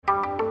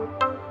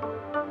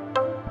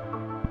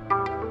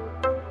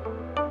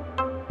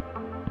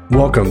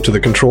Welcome to the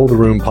Control the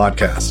Room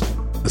podcast,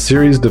 a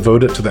series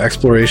devoted to the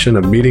exploration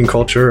of meeting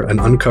culture and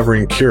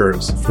uncovering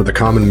cures for the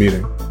common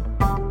meeting.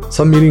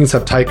 Some meetings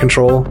have tight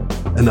control,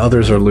 and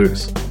others are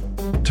loose.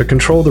 To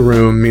control the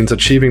room means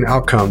achieving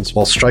outcomes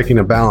while striking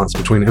a balance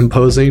between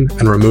imposing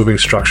and removing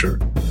structure,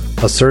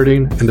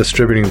 asserting and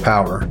distributing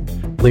power,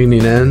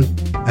 leaning in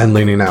and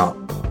leaning out,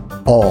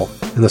 all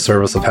in the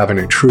service of having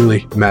a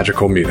truly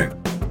magical meeting.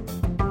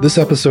 This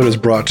episode is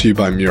brought to you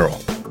by Mural,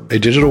 a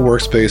digital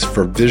workspace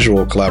for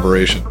visual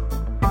collaboration.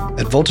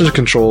 At Voltage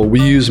Control,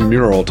 we use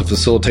Mural to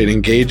facilitate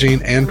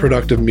engaging and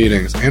productive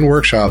meetings and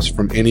workshops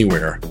from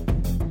anywhere.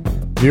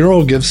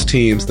 Mural gives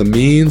teams the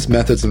means,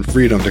 methods, and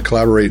freedom to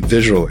collaborate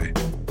visually.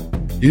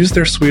 Use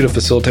their suite of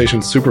facilitation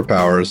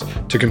superpowers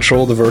to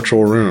control the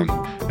virtual room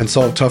and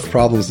solve tough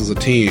problems as a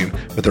team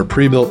with their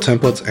pre-built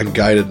templates and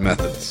guided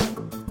methods.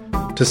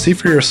 To see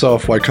for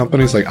yourself why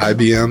companies like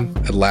IBM,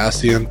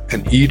 Atlassian,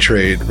 and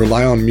E-Trade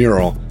rely on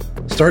Mural,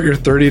 start your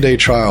 30-day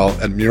trial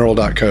at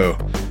mural.co.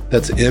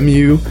 That's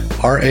mural.co.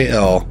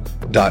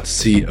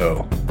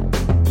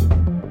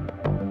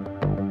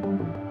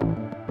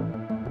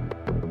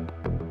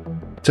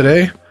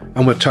 Today,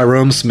 I'm with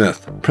Tyrone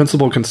Smith,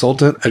 Principal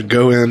Consultant at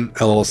GoIn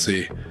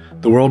LLC.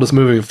 The world is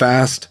moving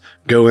fast.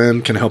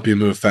 GoIn can help you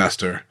move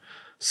faster.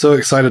 So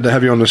excited to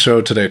have you on the show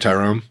today,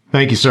 Tyrone.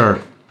 Thank you,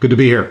 sir. Good to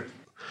be here.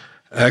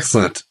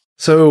 Excellent.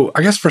 So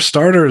I guess for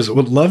starters,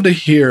 would love to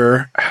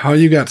hear how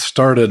you got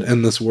started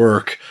in this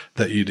work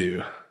that you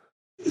do.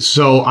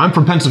 So I'm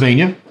from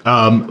Pennsylvania.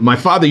 My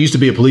father used to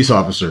be a police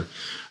officer.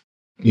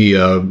 He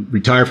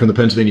retired from the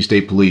Pennsylvania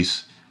State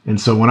Police. And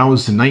so when I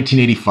was in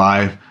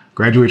 1985,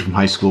 graduated from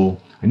high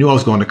school, I knew I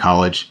was going to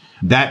college.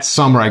 That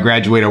summer I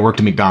graduated, I worked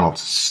at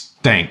McDonald's.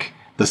 Stank.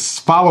 The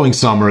following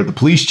summer, the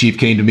police chief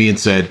came to me and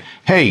said,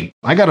 "Hey,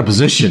 I got a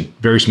position."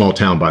 Very small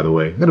town, by the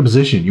way. I got a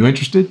position. You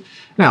interested?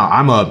 Now,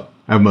 I'm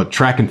a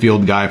track and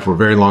field guy for a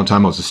very long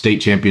time. I was a state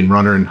champion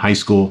runner in high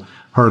school,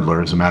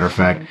 hurdler, as a matter of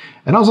fact.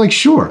 And I was like,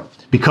 sure,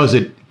 because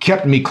it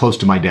kept me close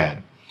to my dad.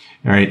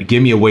 All right. It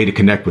gave me a way to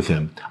connect with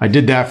him. I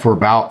did that for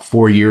about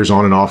 4 years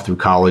on and off through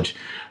college.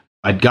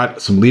 I'd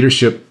got some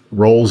leadership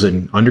roles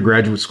in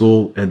undergraduate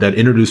school, and that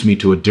introduced me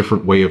to a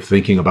different way of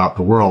thinking about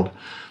the world.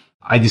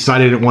 I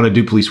decided I didn't want to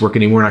do police work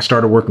anymore, and I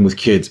started working with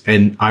kids,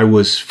 and I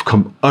was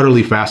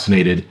utterly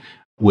fascinated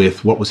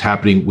with what was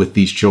happening with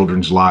these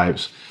children's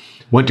lives.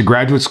 Went to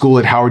graduate school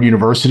at Howard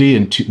University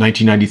in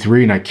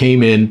 1993, and I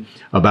came in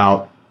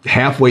about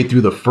halfway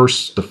through the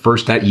first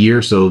that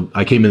year. So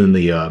I came in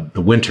the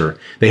winter.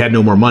 They had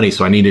no more money,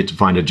 so I needed to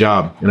find a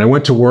job. And I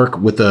went to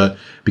work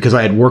because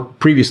I had worked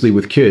previously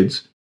with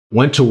kids,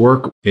 went to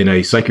work in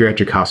a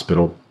psychiatric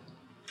hospital.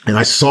 And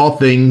I saw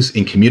things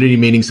in community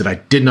meetings that I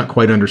did not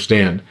quite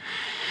understand.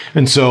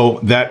 And so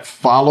that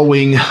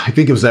following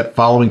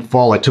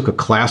fall, I took a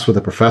class with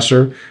a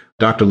professor,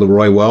 Dr.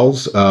 Leroy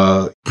Wells,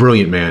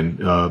 brilliant man,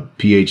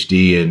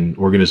 PhD in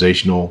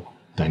organizational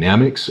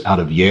dynamics out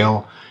of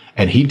Yale.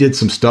 And he did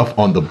some stuff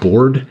on the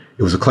board.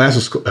 It was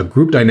a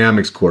group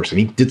dynamics course, and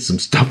he did some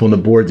stuff on the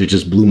board that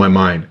just blew my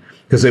mind,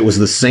 because it was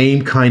the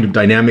same kind of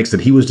dynamics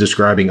that he was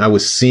describing I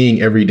was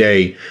seeing every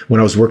day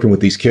when I was working with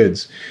these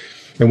kids.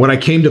 And what I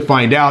came to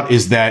find out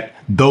is that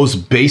those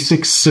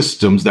basic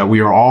systems that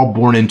we are all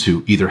born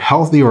into, either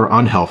healthy or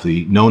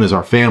unhealthy, known as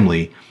our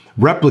family,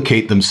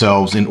 replicate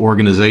themselves in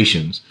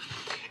organizations.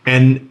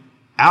 And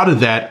out of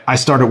that, I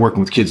started working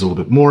with kids a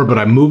little bit more, but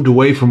I moved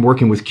away from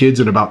working with kids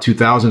in about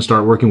 2000,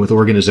 started working with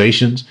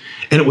organizations.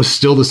 And it was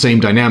still the same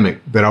dynamic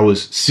that I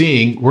was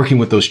seeing working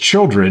with those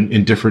children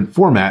in different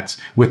formats,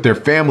 with their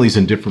families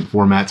in different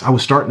formats. I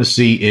was starting to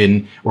see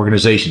in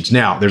organizations.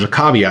 Now, there's a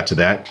caveat to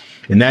that.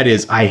 And that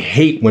is, I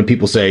hate when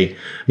people say,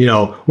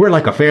 we're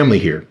like a family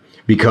here,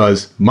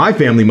 because my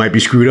family might be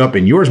screwed up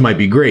and yours might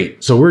be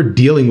great. So we're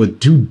dealing with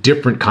two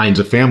different kinds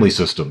of family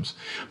systems.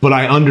 But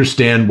I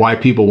understand why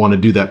people want to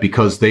do that,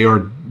 because they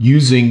are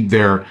using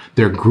their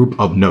group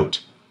of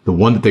note, the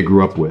one that they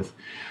grew up with.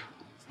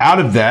 Out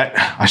of that,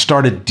 I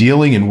started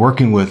dealing and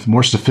working with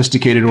more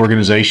sophisticated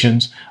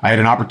organizations. I had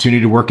an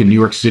opportunity to work in New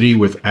York City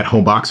with At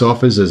Home Box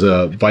Office as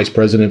a vice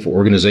president for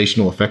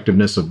organizational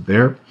effectiveness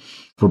there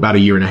for about a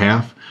year and a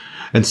half.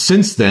 And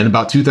since then,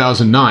 about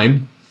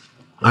 2009,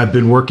 I've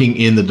been working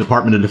in the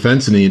Department of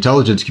Defense and the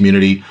intelligence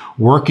community,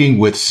 working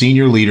with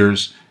senior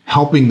leaders,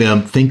 helping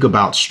them think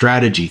about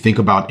strategy, think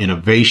about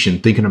innovation,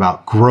 thinking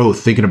about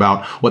growth, thinking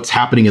about what's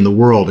happening in the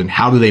world, and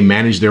how do they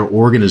manage their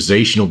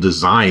organizational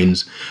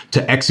designs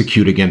to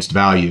execute against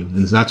value.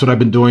 And that's what I've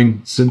been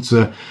doing since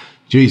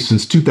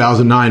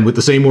 2009 with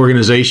the same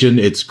organization.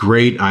 It's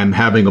great. I'm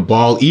having a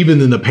ball. Even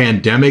in the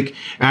pandemic,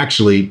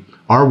 actually,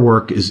 our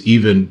work is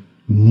even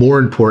more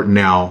important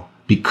now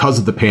because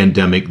of the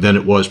pandemic than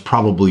it was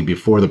probably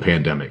before the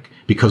pandemic,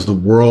 because the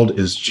world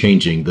is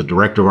changing. The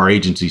director of our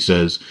agency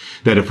says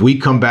that if we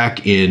come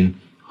back in,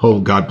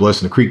 God bless,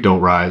 and the creek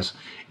don't rise,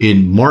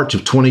 in March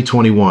of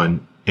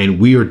 2021, and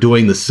we are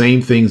doing the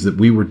same things that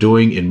we were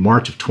doing in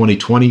March of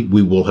 2020,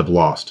 we will have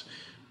lost.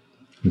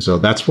 And so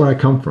that's where I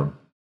come from.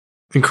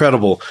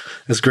 Incredible.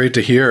 It's great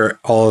to hear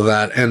all of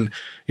that. And,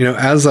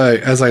 as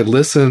I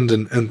listened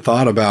and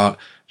thought about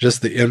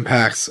just the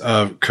impacts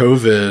of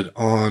COVID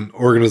on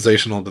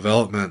organizational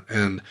development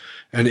and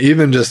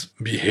even just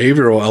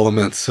behavioral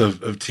elements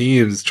of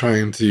teams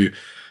trying to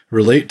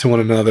relate to one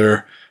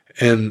another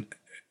and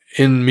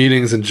in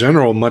meetings in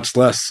general, much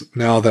less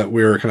now that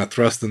we're kind of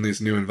thrust in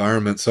these new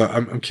environments. So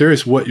I'm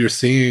curious what you're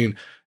seeing.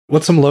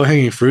 What's some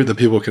low-hanging fruit that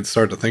people could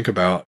start to think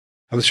about?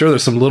 I'm sure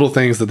there's some little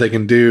things that they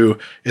can do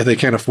if they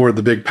can't afford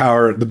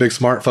the big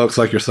smart folks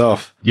like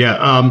yourself.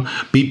 Yeah,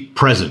 be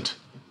present,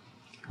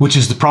 which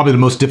is probably the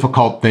most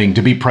difficult thing,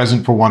 to be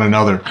present for one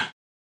another.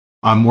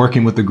 I'm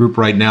working with a group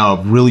right now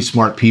of really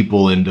smart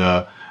people, and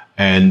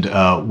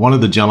one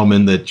of the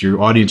gentlemen that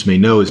your audience may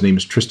know, his name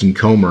is Tristan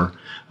Comer.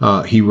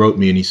 He wrote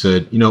me and he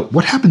said,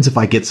 what happens if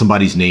I get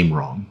somebody's name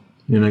wrong?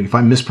 If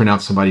I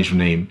mispronounce somebody's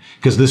name?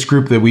 Because this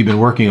group that we've been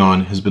working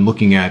on has been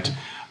looking at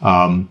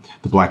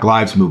the Black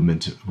Lives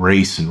Movement,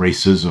 race and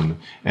racism,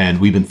 and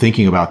we've been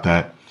thinking about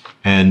that.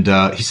 And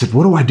he said,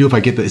 what do I do if I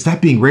get that? Is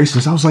that being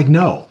racist? I was like,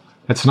 no,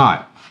 that's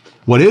not.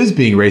 What is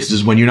being racist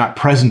is when you're not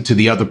present to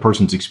the other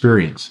person's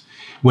experience,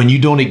 when you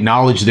don't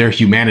acknowledge their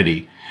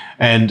humanity.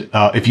 And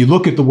if you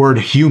look at the word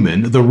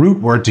human, the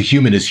root word to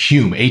human is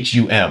hume,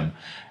 H-U-M.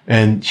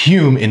 And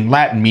hume in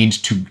Latin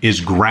means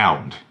is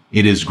ground.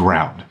 It is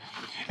ground.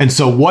 And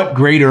so what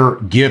greater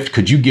gift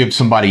could you give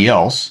somebody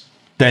else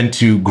than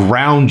to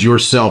ground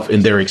yourself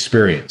in their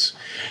experience?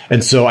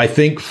 And so I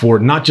think for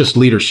not just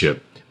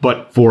leadership,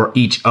 but for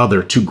each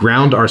other, to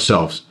ground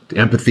ourselves,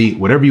 empathy,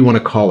 whatever you want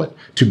to call it,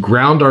 to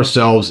ground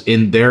ourselves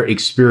in their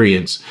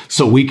experience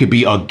so we could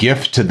be a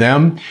gift to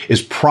them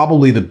is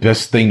probably the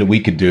best thing that we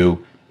could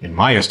do, in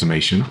my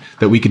estimation,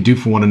 that we could do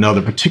for one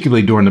another,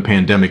 particularly during the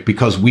pandemic,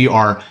 because we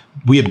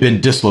have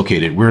been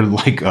dislocated. We're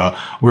like,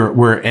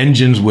 we're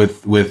engines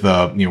with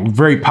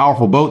very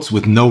powerful boats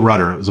with no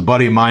rudder. It was a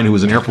buddy of mine who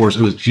was an Air Force,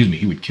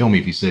 he would kill me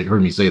if he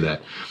heard me say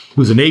that.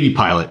 Who was a Navy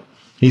pilot.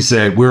 He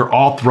said, we're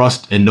all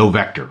thrust and no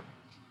vector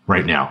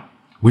right now.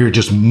 We're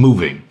just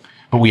moving,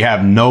 but we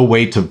have no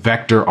way to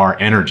vector our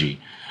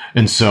energy.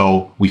 And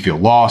so we feel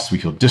lost. We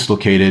feel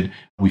dislocated.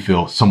 We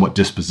feel somewhat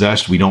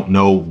dispossessed. We don't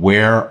know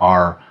where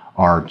our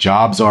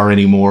jobs are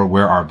anymore,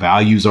 where our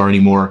values are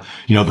anymore.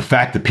 The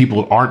fact that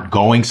people aren't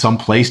going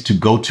someplace to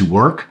go to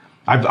work.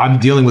 I'm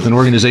dealing with an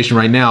organization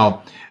right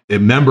now, a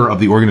member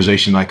of the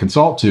organization I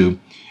consult to,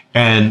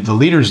 and the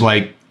leader's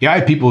like, yeah, I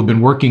have people who've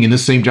been working in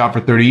this same job for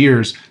 30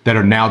 years that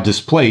are now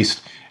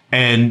displaced,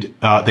 and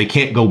they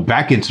can't go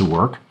back into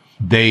work.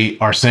 They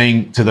are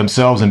saying to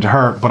themselves and to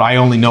her, but I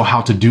only know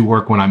how to do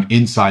work when I'm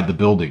inside the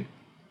building.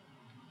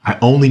 I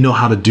only know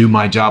how to do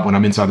my job when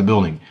I'm inside the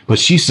building. But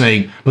she's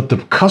saying, but the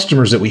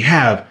customers that we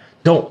have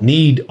don't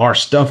need our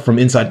stuff from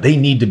inside. They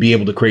need to be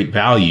able to create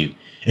value.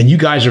 And you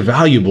guys are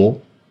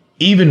valuable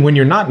even when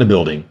you're not in the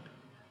building.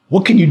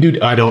 What can you do?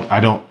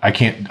 I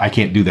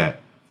can't do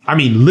that. I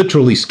mean,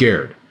 literally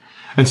scared.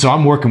 And so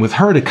I'm working with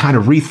her to kind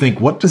of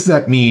rethink, what does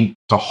that mean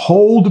to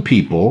hold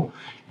people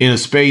in a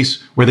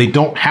space where they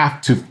don't have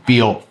to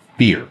feel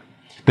fear,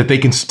 that they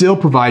can still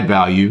provide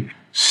value,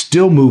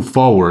 still move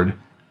forward,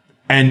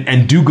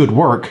 and do good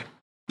work.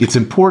 It's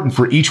important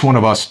for each one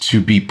of us to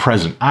be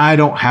present. I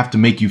don't have to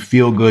make you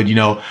feel good.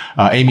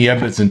 Amy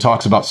Edmondson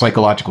talks about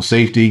psychological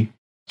safety.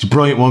 She's a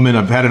brilliant woman.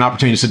 I've had an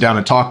opportunity to sit down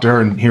and talk to her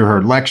and hear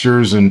her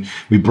lectures. And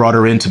we brought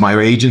her into my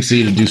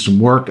agency to do some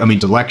work.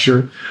 To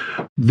lecture.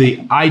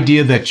 The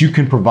idea that you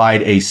can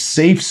provide a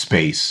safe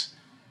space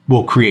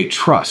will create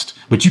trust,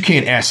 but you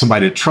can't ask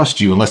somebody to trust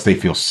you unless they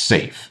feel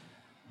safe.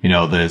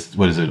 What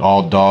is it?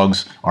 All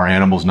dogs are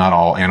animals. Not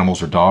all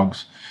animals are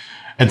dogs.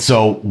 And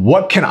so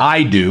what can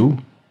I do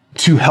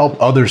to help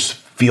others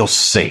feel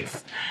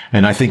safe?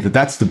 And I think that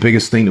that's the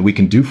biggest thing that we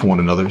can do for one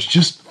another, is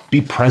just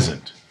be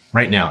present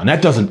right now. And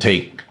that doesn't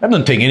take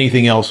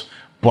anything else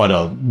but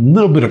a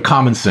little bit of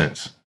common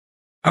sense.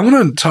 I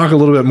want to talk a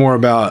little bit more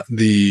about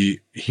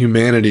the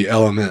humanity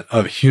element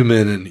of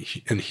human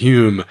and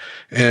Hume.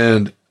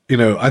 And,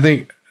 I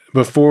think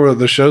before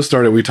the show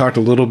started, we talked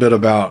a little bit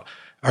about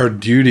our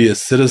duty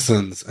as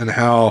citizens and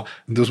how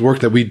this work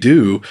that we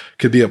do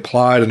could be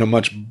applied in a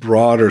much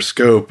broader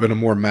scope and a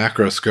more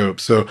macro scope.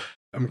 So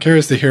I'm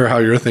curious to hear how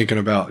you're thinking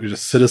about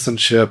just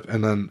citizenship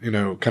and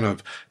then, kind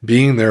of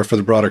being there for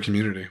the broader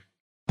community.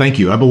 Thank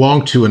you. I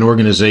belong to an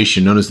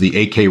organization known as the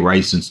A.K.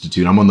 Rice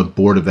Institute. I'm on the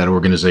board of that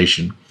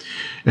organization.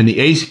 And the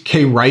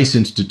A.K. Rice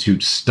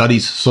Institute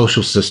studies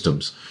social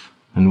systems.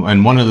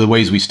 And one of the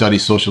ways we study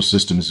social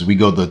systems is we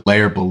go the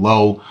layer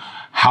below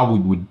how we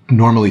would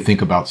normally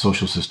think about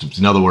social systems.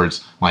 In other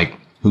words, like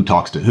who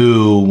talks to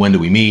who, when do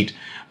we meet?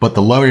 But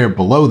the layer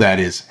below that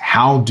is,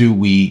 how do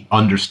we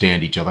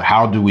understand each other?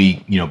 How do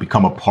we,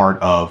 become a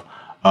part of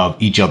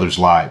each other's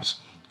lives?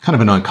 Kind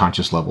of an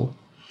unconscious level.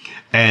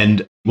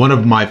 And one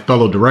of my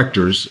fellow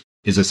directors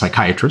is a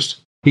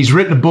psychiatrist. He's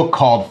written a book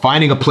called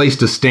Finding a Place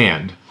to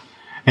Stand.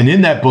 And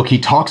in that book, he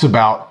talks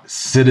about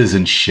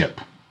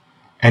citizenship.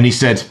 And he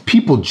says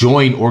people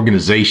join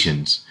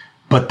organizations,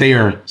 but they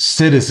are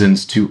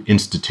citizens to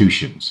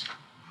institutions.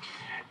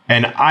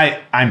 And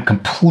I'm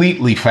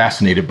completely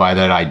fascinated by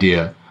that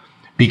idea,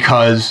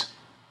 because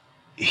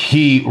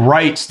he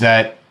writes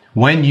that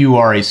when you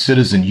are a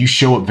citizen, you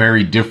show up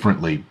very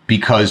differently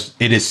because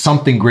it is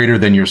something greater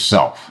than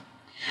yourself.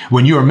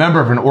 When you're a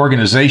member of an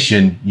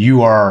organization,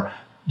 you are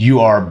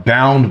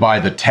bound by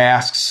the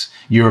tasks,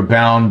 you're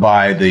bound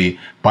by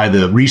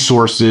the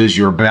resources,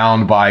 you're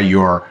bound by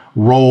your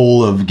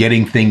role of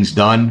getting things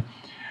done.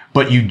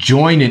 But you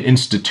join an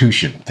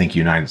institution, think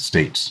United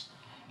States.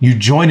 You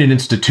join an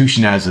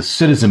institution as a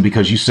citizen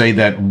because you say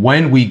that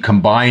when we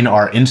combine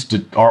our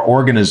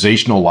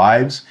organizational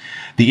lives,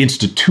 the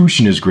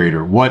institution is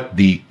greater. What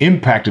the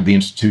impact of the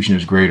institution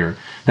is greater,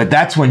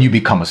 that's when you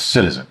become a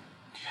citizen.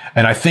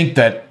 And I think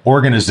that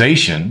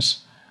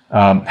organizations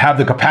have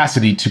the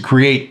capacity to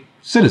create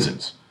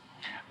citizens.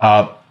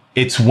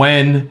 It's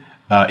when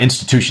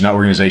institution, not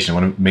organization,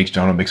 I want to mix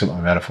up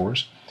my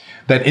metaphors,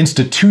 that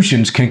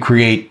institutions can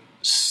create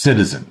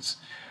citizens.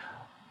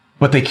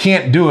 But they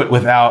can't do it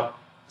without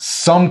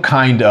some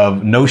kind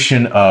of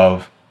notion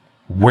of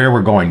where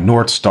we're going,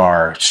 North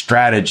Star,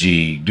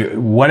 strategy,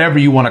 whatever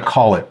you want to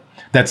call it,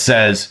 that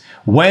says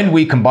when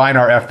we combine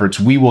our efforts,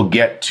 we will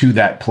get to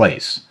that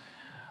place.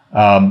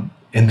 And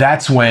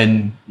that's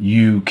when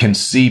you can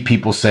see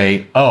people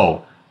say,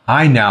 oh,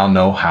 I now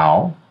know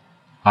how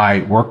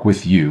I work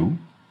with you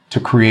to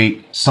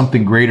create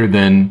something greater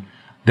than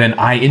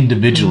I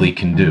individually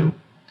can do.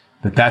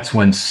 That's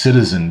when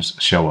citizens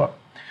show up.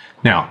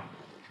 Now,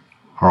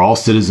 are all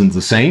citizens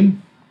the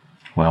same?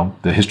 Well,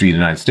 the history of the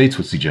United States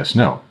would suggest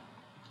no.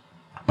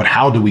 But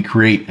how do we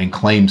create and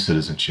claim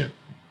citizenship?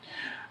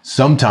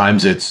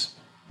 Sometimes it's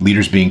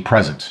leaders being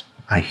present.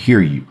 I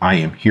hear you. I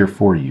am here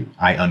for you.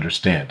 I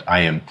understand.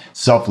 I am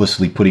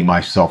selflessly putting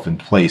myself in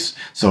place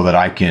so that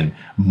I can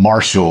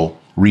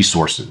marshal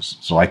resources,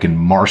 so I can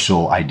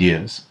marshal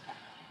ideas.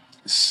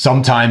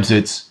 Sometimes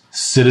it's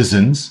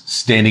citizens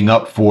standing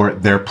up for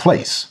their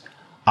place.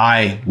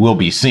 I will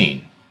be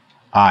seen.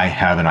 I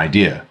have an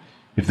idea.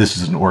 If this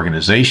is an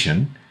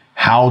organization,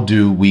 how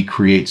do we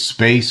create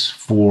space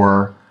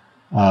for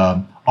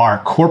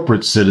our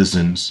corporate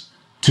citizens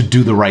to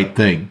do the right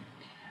thing?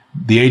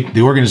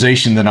 The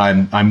organization that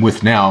I'm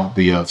with now,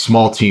 the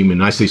small team,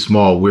 and I say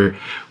small, we're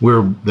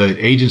the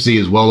agency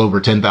is well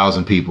over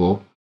 10,000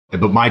 people,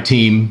 but my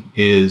team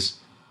is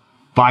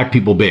 5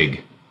 people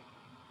big,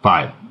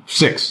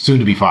 6, soon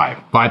to be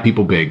 5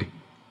 people big,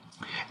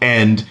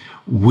 and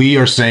we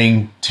are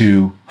saying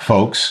to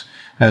folks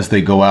as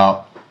they go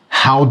out,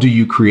 how do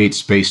you create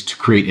space to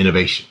create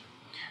innovation?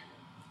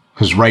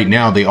 Because right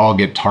now they all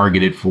get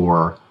targeted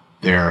for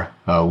their,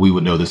 we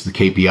would know this, the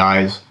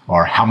KPIs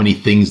are how many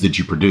things did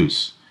you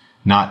produce,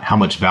 not how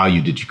much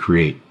value did you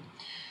create.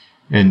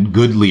 And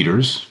good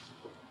leaders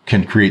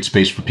can create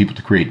space for people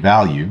to create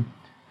value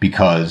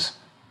because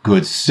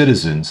good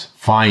citizens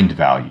find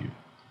value.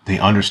 They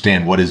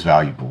understand what is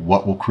valuable,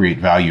 what will create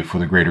value for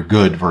the greater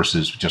good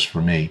versus just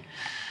for me.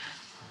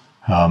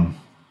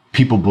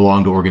 People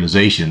belong to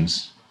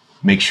organizations,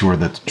 make sure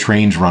that the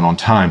trains run on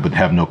time, but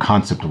have no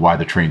concept of why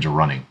the trains are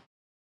running.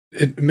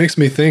 It makes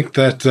me think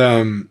that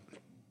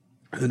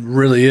it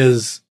really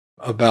is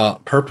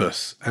about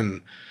purpose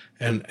and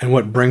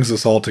what brings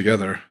us all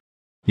together.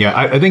 Yeah,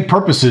 I think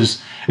purpose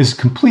is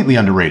completely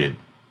underrated.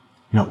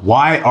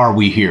 Why are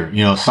we here?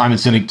 Simon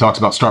Sinek talks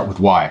about start with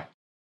why.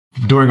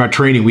 During our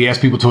training, we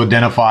ask people to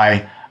identify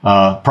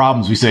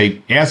problems. We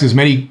say,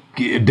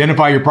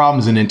 identify your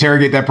problems and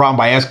interrogate that problem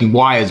by asking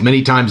why as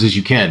many times as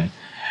you can.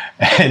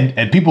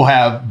 And people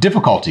have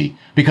difficulty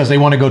because they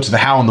want to go to the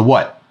how and the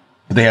what,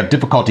 but they have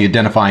difficulty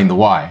identifying the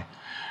why.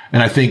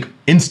 And I think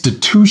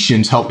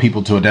institutions help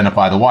people to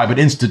identify the why, but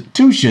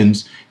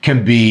institutions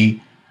can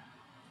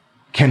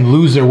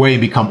lose their way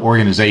and become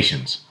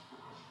organizations.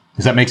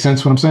 Does that make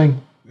sense what I'm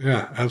saying?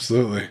 Yeah,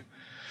 absolutely.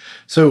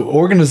 So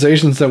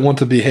organizations that want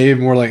to behave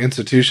more like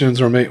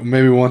institutions or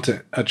maybe want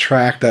to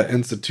attract that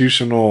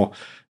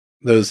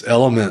those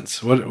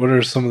elements, what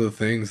are some of the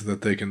things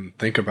that they can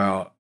think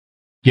about?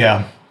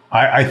 Yeah,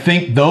 I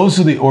think those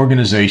are the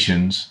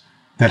organizations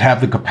that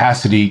have the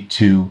capacity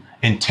to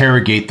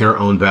interrogate their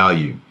own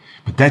value.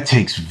 But that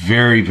takes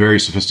very, very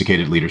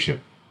sophisticated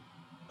leadership,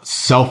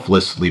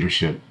 selfless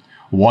leadership,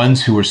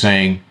 ones who are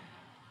saying,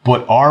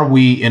 but are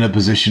we in a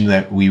position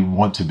that we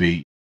want to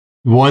be?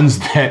 Ones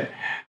that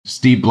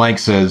Steve Blank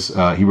says,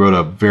 he wrote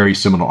a very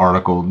similar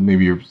article.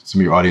 Maybe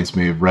some of your audience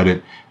may have read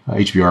it,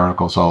 HBR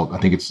article. So I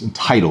think it's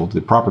entitled,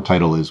 the proper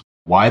title is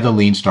Why the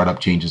Lean Startup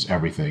Changes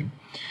Everything.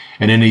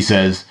 And then he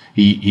says,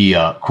 he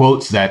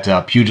quotes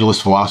that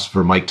pugilist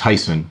philosopher, Mike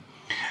Tyson,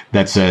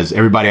 that says,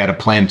 everybody had a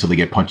plan until they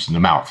get punched in the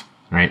mouth,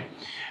 right?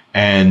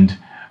 And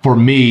for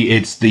me,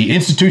 it's the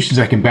institutions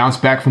that can bounce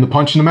back from the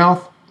punch in the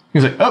mouth.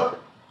 He's like, oh,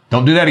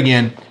 don't do that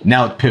again.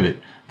 Now it's pivot.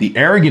 The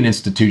arrogant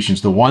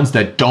institutions, the ones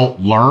that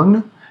don't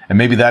learn, and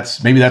maybe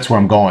that's where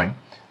I'm going.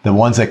 The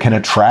ones that can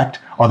attract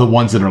are the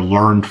ones that are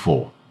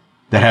learnful,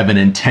 that have an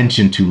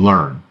intention to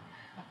learn.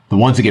 The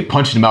ones that get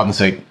punched in the mouth and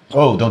say,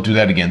 oh, don't do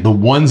that again. The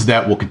ones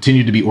that will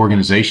continue to be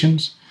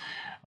organizations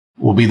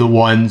will be the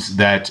ones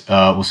that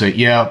will say,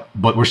 yeah,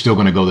 but we're still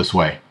going to go this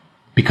way.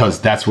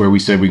 because that's where we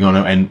said we're going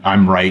to, and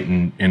I'm right.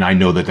 And I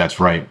know that that's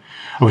right.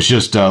 I was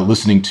just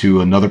listening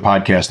to another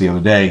podcast the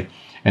other day,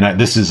 and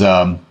this is,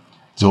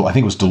 so I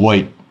think it was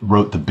Deloitte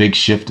wrote The Big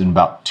Shift in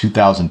about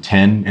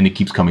 2010, and it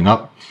keeps coming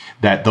up,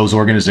 that those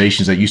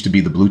organizations that used to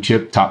be the blue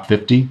chip top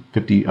 50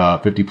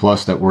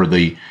 plus, that were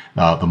the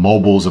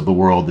Mobiles of the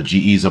world, the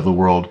GEs of the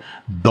world,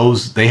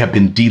 they have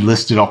been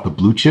delisted off the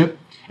blue chip.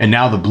 And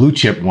now the blue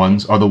chip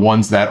ones are the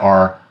ones that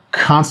are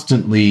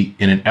constantly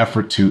in an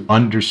effort to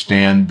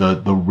understand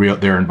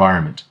their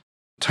environment.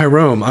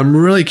 Tyrone, I'm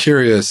really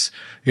curious,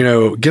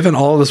 given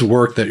all this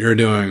work that you're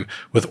doing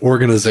with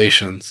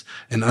organizations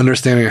and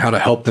understanding how to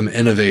help them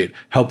innovate,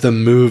 help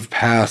them move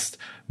past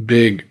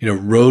big,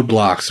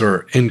 roadblocks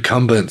or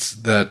incumbents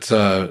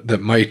that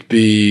might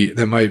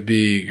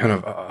be kind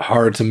of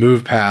hard to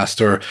move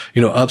past, or,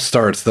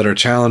 upstarts that are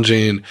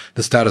challenging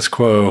the status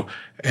quo.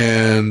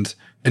 And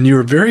you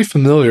were very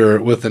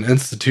familiar with an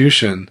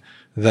institution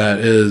that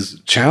is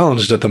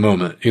challenged at the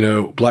moment.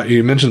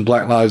 You mentioned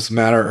Black Lives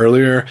Matter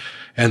earlier,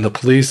 and the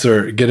police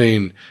are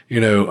getting,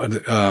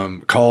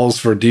 calls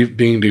for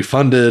being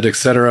defunded, et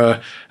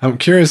cetera. I'm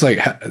curious,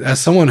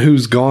 as someone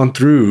who's gone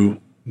through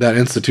that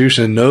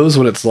institution, knows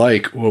what it's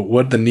like,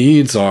 what the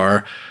needs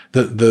are,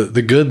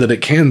 the good that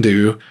it can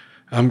do.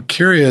 I'm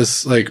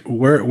curious,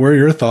 where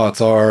your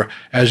thoughts are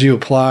as you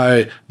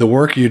apply the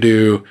work you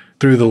do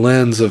through the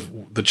lens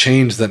of the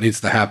change that needs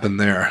to happen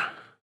there.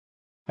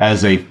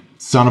 As a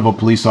son of a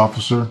police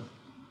officer,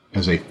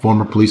 as a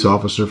former police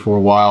officer for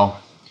a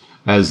while,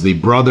 as the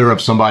brother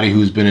of somebody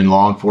who's been in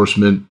law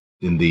enforcement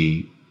in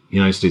the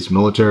United States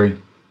military,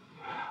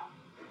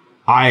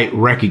 I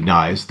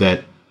recognize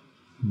that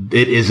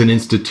it is an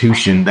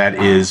institution that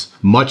is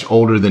much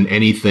older than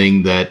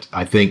anything that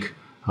I think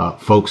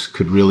folks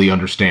could really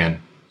understand.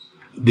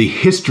 The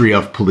history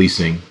of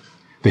policing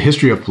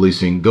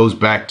goes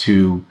back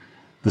to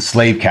the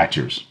slave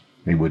catchers.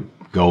 They would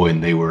go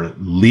and they were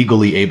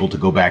legally able to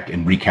go back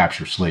and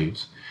recapture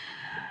slaves,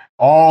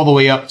 all the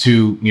way up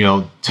to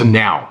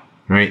now,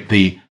 right?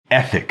 The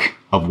ethic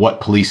of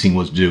what policing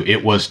was due.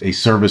 It was a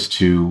service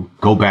to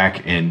go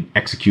back and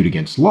execute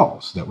against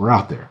laws that were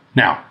out there.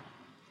 Now,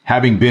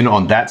 having been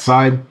on that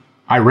side,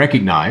 I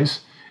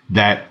recognize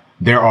that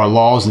there are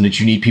laws and that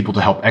you need people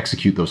to help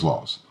execute those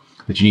laws,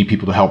 that you need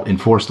people to help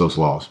enforce those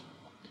laws,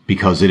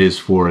 because it is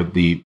for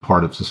the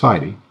part of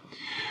society.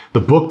 The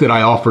book that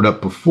I offered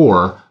up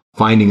before,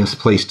 Finding a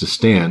Place to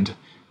Stand,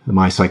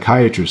 my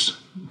psychiatrist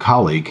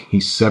colleague,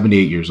 he's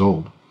 78 years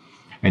old.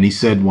 And he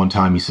said one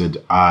time, as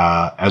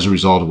a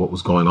result of what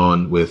was going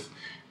on with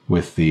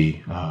the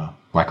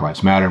Black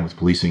Lives Matter and with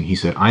policing, he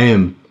said,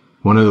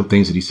 one of the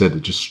things that he said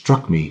that just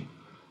struck me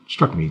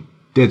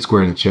dead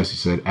square in the chest. He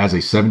said, as a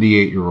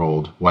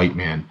 78-year-old white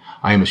man,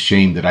 I am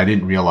ashamed that I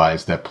didn't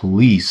realize that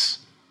police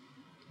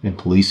and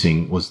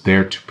policing was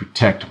there to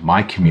protect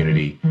my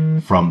community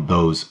from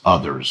those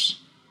others.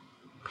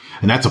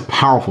 And that's a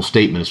powerful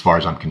statement as far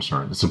as I'm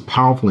concerned. It's a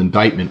powerful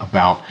indictment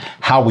about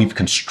how we've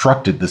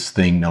constructed this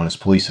thing known as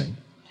policing.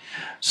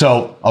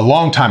 So a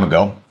long time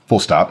ago,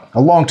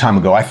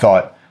 I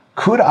thought,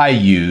 could I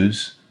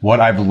use what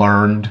I've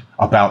learned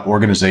about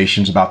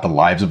organizations, about the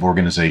lives of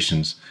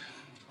organizations,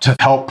 to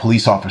help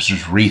police officers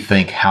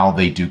rethink how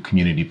they do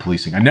community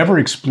policing? I never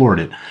explored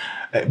it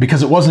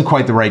because it wasn't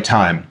quite the right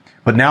time.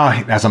 But now,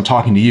 as I'm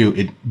talking to you,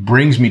 it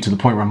brings me to the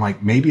point where I'm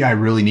like, maybe I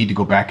really need to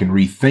go back and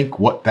rethink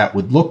what that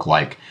would look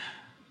like,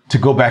 to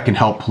go back and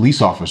help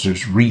police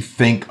officers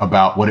rethink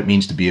about what it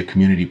means to be a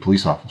community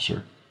police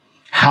officer.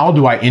 How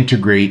do I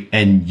integrate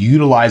and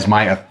utilize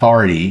my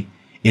authority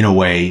in a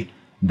way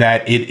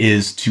that it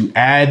is to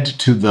add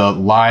to the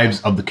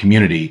lives of the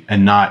community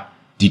and not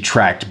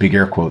detract, big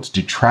air quotes,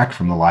 detract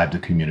from the lives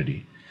of the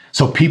community?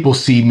 So people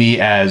see me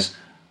as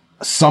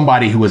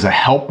somebody who is a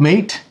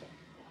helpmate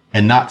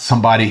and not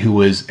somebody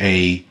who is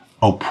a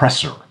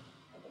oppressor.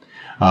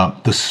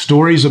 The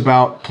stories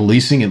about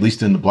policing, at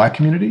least in the Black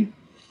community,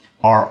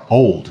 are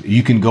old.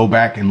 You can go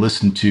back and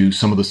listen to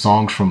some of the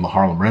songs from the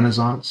Harlem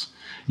Renaissance.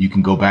 You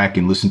can go back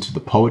and listen to the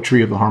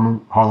poetry of the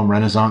Harlem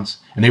Renaissance.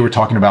 And they were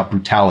talking about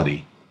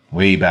brutality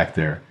way back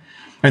there.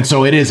 And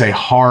so it is a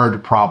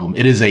hard problem.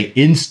 It is an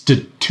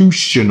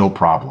institutional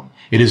problem.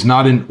 It is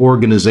not an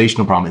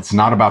organizational problem. It's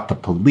not about the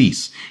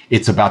police.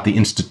 It's about the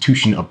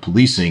institution of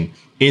policing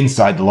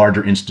inside the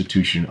larger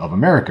institution of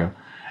America.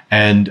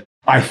 And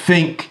I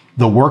think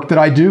the work that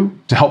I do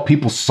to help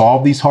people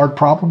solve these hard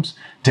problems,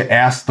 to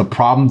ask the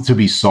problem to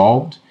be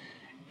solved,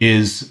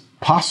 is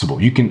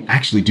possible. You can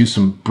actually do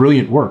some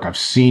brilliant work. I've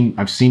seen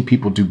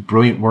people do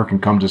brilliant work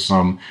and come to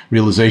some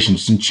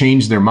realizations and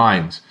change their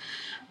minds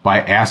by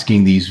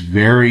asking these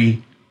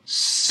very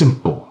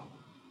simple,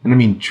 and I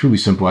mean truly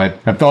simple.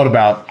 I've thought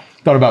about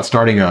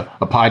starting a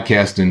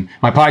podcast, and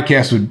my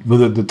podcast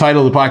the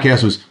title of the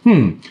podcast was,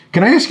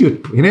 can I ask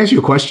you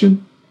a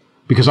question?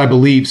 Because I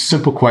believe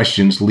simple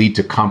questions lead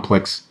to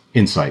complex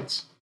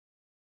insights.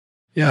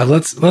 Yeah,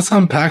 let's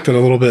unpack that a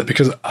little bit,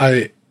 because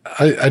I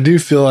do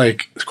feel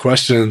like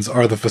questions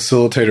are the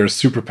facilitator's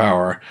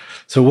superpower.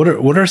 So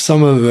what are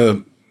some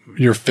of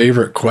your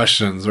favorite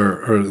questions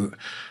or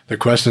the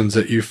questions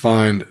that you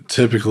find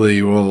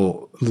typically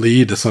will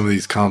lead to some of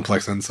these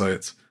complex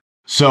insights?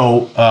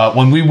 So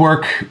when we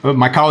work,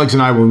 my colleagues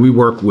and I, when we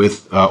work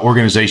with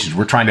organizations,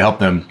 we're trying to help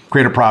them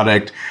create a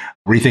product,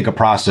 rethink a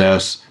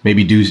process,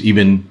 maybe do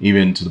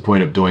even to the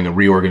point of doing a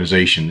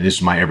reorganization. This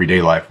is my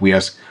everyday life. We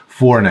ask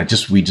four, and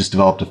we just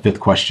developed a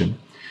fifth question.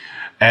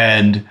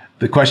 And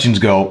the questions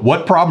go,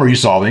 what problem are you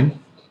solving?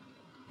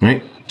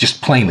 Right?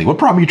 Just plainly, what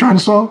problem are you trying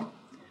to solve?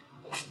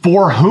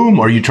 For whom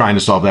are you trying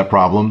to solve that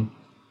problem?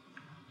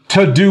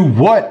 To do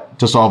what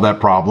to solve that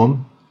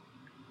problem?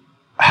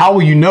 How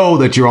will you know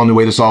that you're on the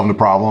way to solving the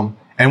problem?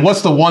 And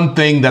what's the one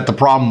thing that the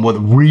problem would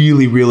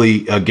really,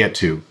 really get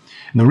to?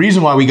 And the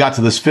reason why we got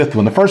to this fifth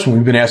one, the first one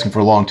we've been asking for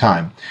a long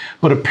time,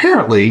 but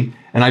apparently,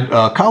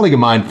 a colleague of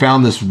mine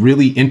found this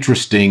really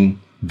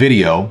interesting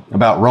video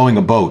about rowing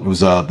a boat. It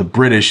was the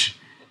British,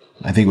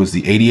 I think it was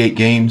the 88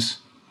 games.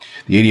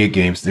 The 88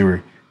 games, they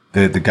were,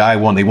 the guy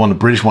won, the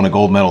British won a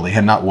gold medal. They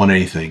had not won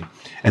anything.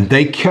 And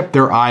they kept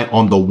their eye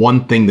on the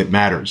one thing that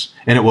matters.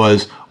 And it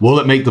was, will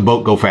it make the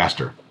boat go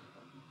faster?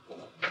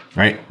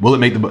 Right? Will it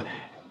make the boat?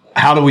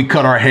 How do we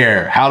cut our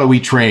hair? How do we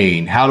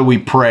train? How do we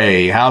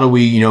pray? How do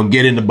we,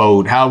 get in the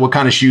boat? What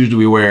kind of shoes do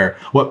we wear?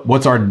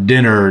 What's our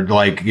dinner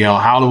like?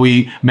 How do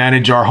we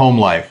manage our home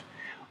life?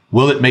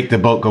 Will it make the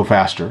boat go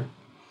faster?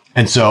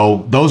 And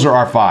so those are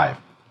our five.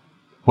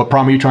 What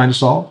problem are you trying to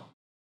solve?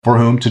 For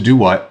whom? To do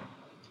what?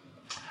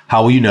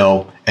 How will you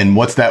know? And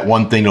what's that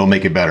one thing that'll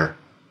make it better?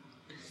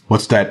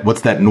 What's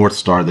that North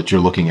Star that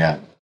you're looking at?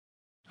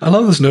 I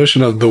love this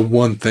notion of the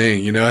one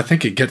thing. I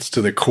think it gets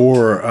to the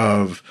core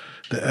of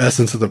the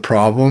essence of the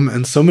problem.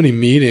 And so many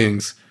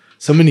meetings,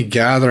 so many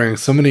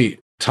gatherings, so many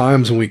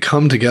times when we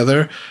come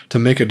together to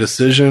make a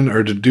decision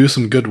or to do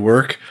some good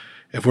work,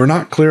 if we're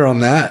not clear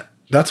on that,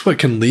 that's what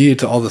can lead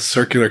to all the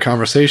circular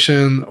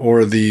conversation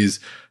or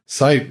these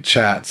site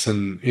chats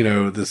and,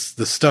 this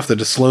stuff that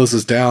just slows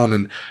us down.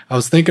 And I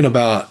was thinking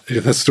about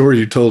the story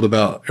you told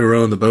about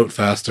rowing the boat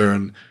faster,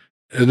 and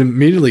it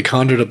immediately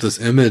conjured up this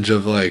image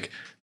of like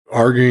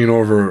arguing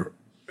over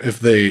if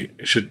they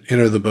should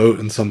enter the boat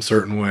in some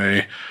certain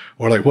way,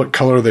 or like what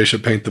color they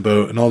should paint the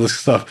boat and all this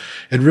stuff.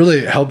 It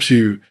really helps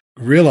you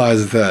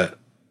realize that,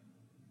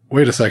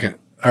 wait a second,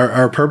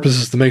 our purpose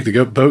is to make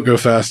the boat go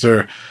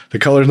faster. The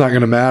color's not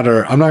going to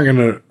matter. I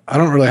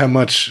don't really have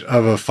much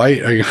of a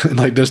fight.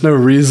 Like there's no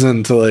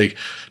reason to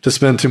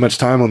spend too much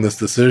time on this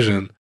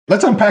decision.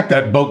 Let's unpack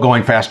that boat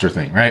going faster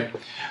thing, right?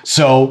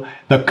 So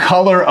the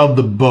color of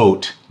the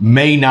boat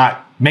may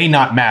not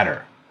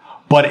matter,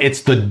 but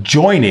it's the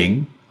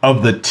joining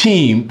of the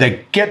team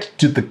that gets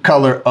to the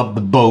color of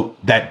the boat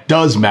that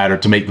does matter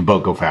to make the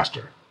boat go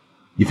faster.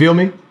 You feel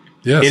me?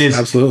 Yes, it is,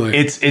 absolutely.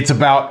 It's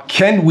about,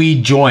 can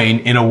we join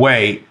in a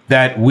way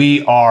that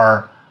we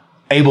are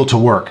able to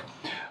work?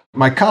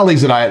 My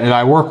colleagues that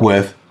I work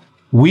with,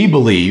 we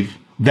believe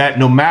that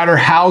no matter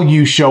how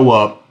you show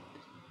up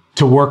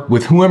to work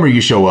with whoever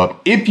you show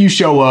up, if you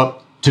show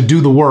up to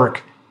do the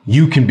work,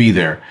 you can be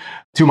there.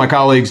 Two of my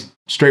colleagues,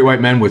 straight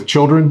white men with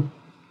children,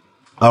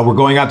 were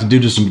going out to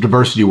do some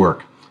diversity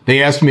work.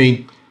 They asked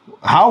me,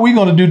 how are we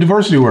going to do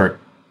diversity work?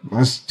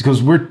 That's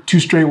because we're two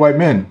straight white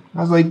men.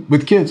 I was like,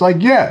 with kids,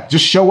 yeah,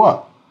 just show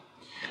up.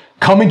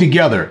 Coming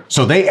together.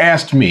 So they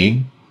asked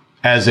me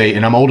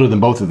and I'm older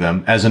than both of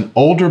them, as an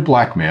older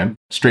black man,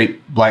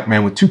 straight black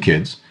man with two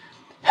kids,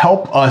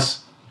 help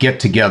us get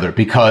together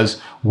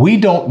because we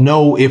don't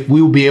know if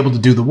we will be able to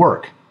do the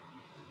work.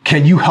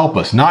 Can you help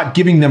us? Not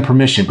giving them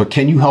permission, but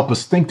can you help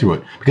us think through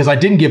it? Because I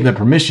didn't give them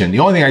permission. The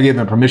only thing I gave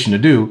them permission to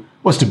do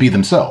was to be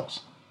themselves,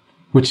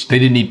 which they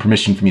didn't need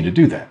permission for me to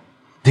do that.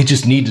 They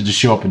just needed to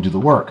show up and do the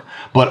work.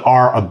 But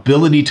our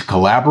ability to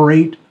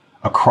collaborate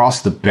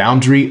across the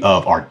boundary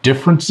of our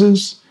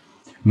differences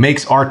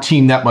makes our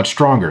team that much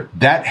stronger.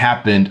 That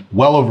happened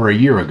well over a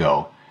year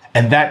ago.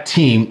 And that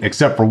team,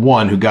 except for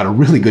one who got a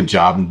really good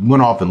job and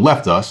went off and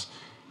left us,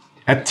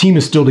 that team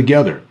is still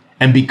together.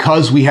 And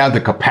because we have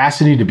the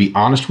capacity to be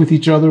honest with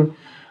each other,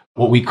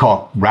 what we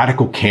call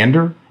radical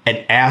candor,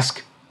 and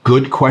ask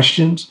good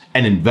questions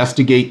and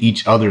investigate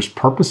each other's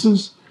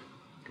purposes,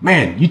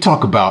 man, you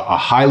talk about a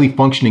highly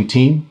functioning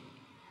team.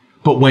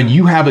 But when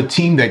you have a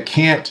team that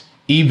can't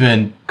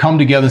even come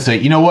together and say,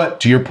 you know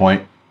what, to your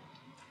point,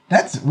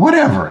 that's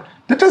whatever.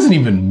 That doesn't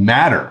even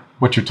matter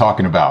what you're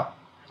talking about,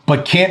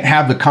 but can't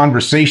have the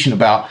conversation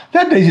about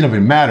that doesn't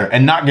even matter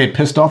and not get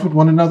pissed off at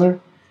one another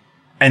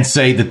and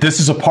say that this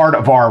is a part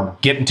of our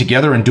getting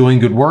together and doing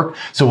good work.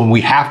 So when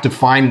we have to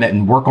find that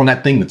and work on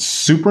that thing that's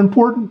super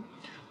important,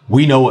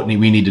 we know what we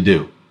need to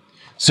do.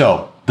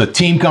 So the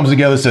team comes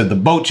together and said, the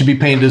boat should be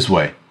painted this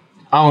way.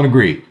 I don't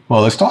agree.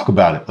 Well, let's talk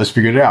about it. Let's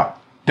figure it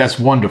out. That's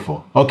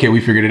wonderful. Okay,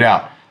 we figured it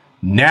out.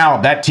 Now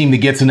that team that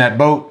gets in that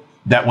boat,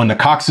 that when the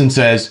coxswain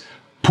says,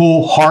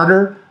 pull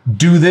harder,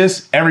 do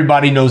this,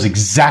 everybody knows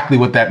exactly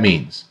what that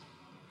means.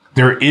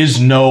 There is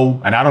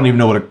no, and I don't even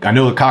know I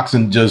know the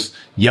coxswain just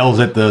yells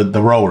at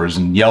the rowers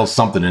and yells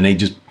something and they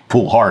just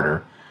pull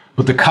harder.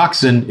 But the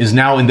coxswain is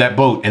now in that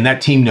boat and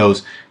that team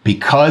knows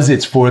because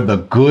it's for the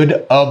good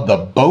of the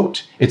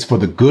boat, it's for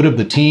the good of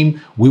the team,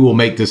 we will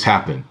make this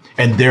happen.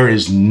 And there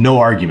is no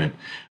argument.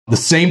 The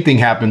same thing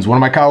happens. One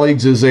of my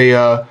colleagues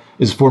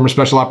is former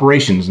special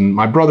operations, and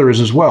my brother is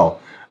as well.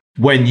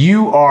 When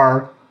you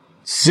are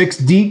 6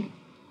 deep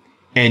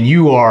and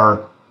you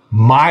are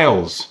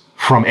miles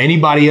from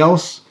anybody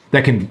else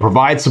that can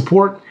provide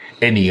support,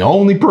 and the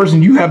only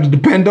person you have to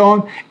depend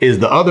on is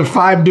the other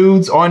 5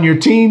 dudes on your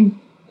team,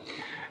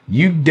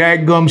 you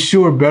dadgum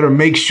sure better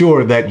make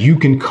sure that you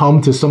can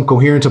come to some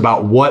coherence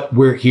about what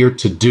we're here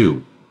to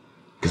do.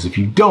 Because if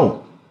you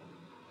don't,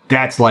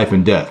 that's life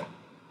and death.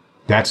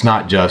 That's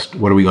not just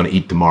what are we going to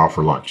eat tomorrow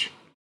for lunch.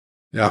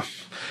 Yeah.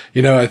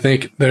 I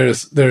think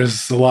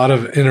there's a lot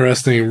of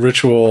interesting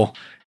ritual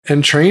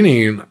and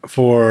training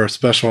for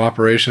special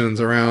operations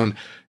around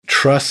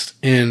trust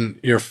in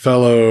your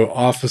fellow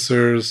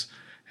officers.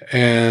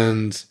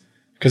 And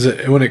because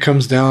when it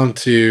comes down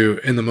to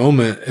in the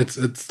moment,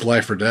 it's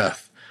life or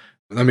death.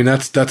 I mean,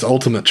 that's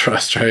ultimate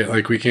trust, right?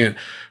 Like we can't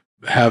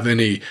have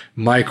any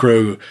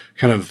micro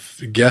kind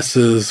of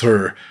guesses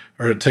or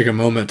take a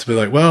moment to be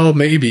like, well,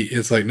 maybe.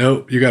 It's like,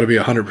 nope, you got to be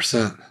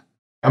 100%.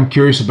 I'm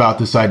curious about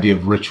this idea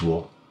of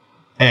ritual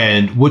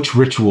and which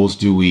rituals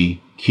do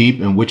we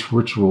keep and which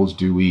rituals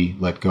do we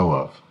let go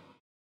of?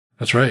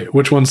 That's right.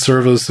 Which ones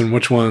serve us and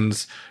which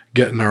ones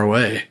get in our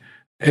way?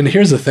 And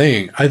here's the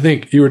thing. I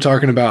think you were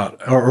talking about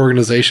our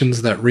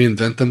organizations that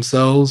reinvent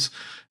themselves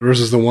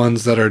versus the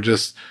ones that are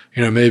just,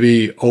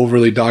 maybe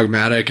overly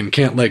dogmatic and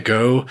can't let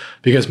go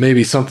because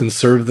maybe something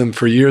served them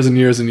for years and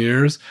years and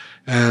years.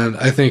 And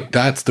I think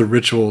that's the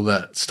ritual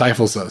that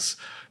stifles us.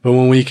 But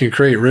when we can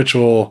create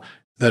ritual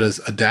that is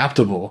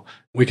adaptable,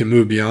 we can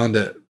move beyond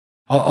it.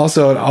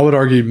 Also, I would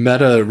argue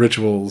meta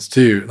rituals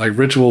too, like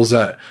rituals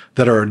that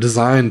are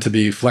designed to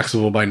be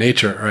flexible by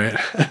nature,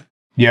 right?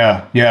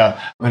 Yeah.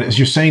 And as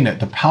you're saying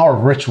that, the power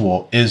of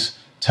ritual is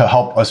to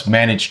help us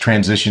manage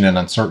transition and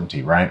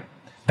uncertainty, right?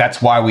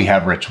 That's why we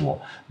have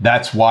ritual.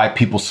 That's why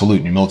people salute.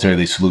 In your military,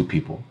 they salute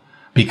people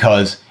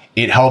because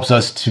it helps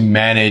us to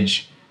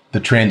manage the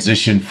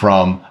transition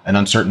from an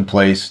uncertain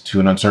place to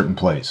an uncertain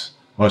place.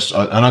 Well,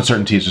 an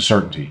uncertainty is a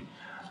certainty.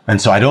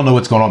 And so I don't know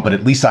what's going on, but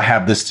at least I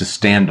have this to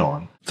stand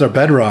on. It's our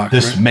bedrock.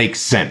 This right? makes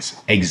sense.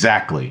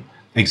 Exactly.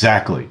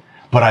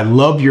 But I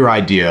love your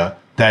idea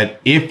that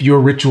if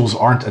your rituals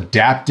aren't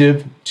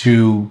adaptive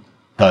to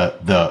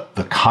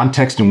the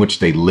context in which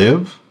they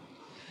live,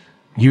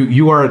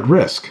 you are at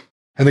risk.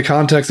 And the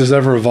context is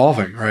ever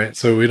evolving, right?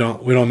 So we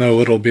don't know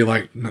what it'll be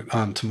like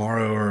on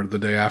tomorrow or the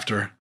day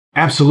after.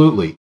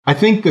 Absolutely. I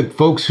think that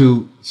folks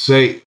who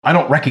say, I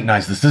don't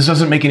recognize this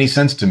doesn't make any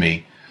sense to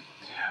me.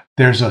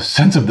 There's a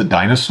sense of the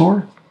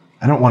dinosaur.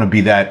 I don't want to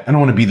be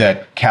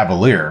that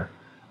cavalier,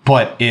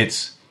 but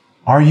it's,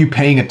 are you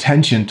paying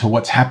attention to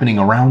what's happening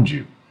around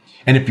you?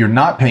 And if you're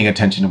not paying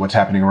attention to what's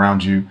happening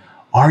around you,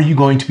 are you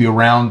going to be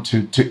around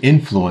to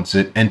influence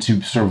it and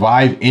to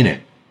survive in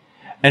it?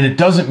 And it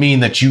doesn't mean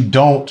that you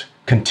don't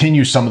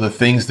continue some of the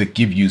things that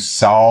give you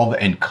salve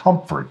and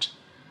comfort,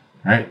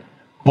 right?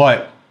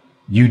 But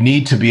you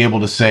need to be able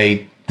to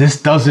say,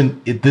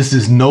 this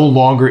is no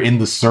longer in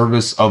the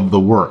service of the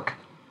work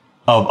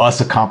of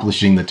us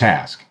accomplishing the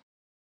task.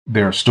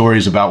 There are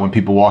stories about when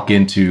people walk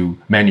into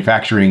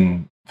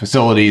manufacturing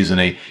facilities and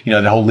they,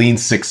 the whole Lean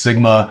Six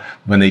Sigma,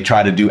 when they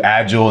try to do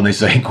Agile and they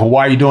say, well,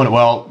 why are you doing it?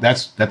 Well,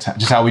 that's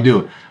just how we do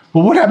it.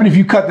 Well, what happened if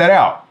you cut that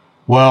out?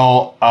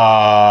 Well,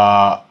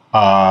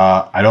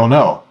 I don't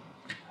know.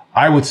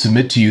 I would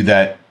submit to you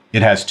that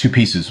it has 2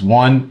 pieces.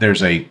 One,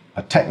 there's a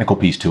technical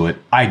piece to it.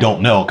 I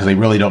don't know because they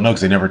really don't know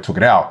because they never took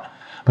it out.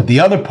 But the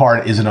other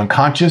part is an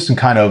unconscious and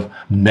kind of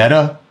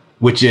meta,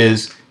 which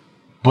is,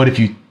 but if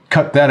you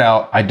cut that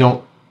out, I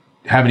don't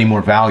have any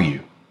more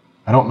value.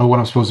 I don't know what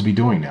I'm supposed to be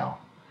doing now.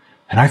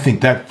 And I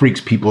think that freaks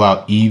people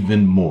out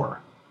even more.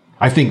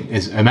 I think,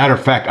 as a matter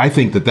of fact, I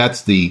think that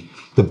that's the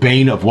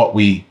bane of what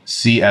we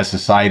see as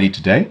society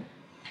today,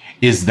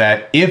 is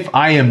that if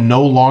I am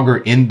no longer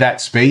in that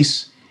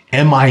space,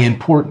 am I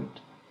important?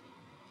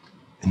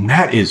 And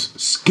that is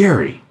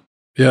scary.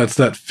 Yeah, it's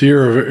that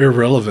fear of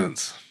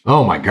irrelevance.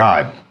 Oh my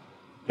God.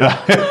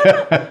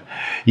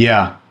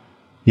 Yeah.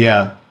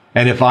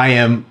 And if I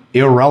am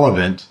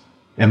irrelevant,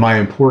 am I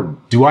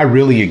important? Do I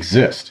really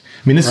exist?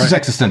 I mean, this is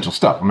existential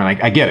stuff. I mean,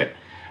 I get it.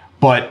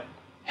 But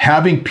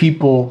having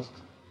people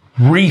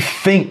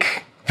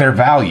rethink their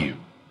value,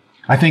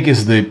 I think,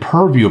 is the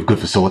purview of good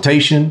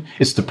facilitation.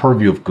 It's the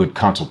purview of good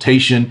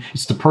consultation.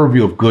 It's the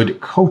purview of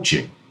good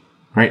coaching,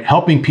 right?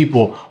 Helping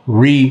people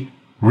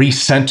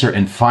recenter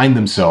and find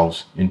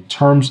themselves in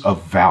terms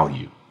of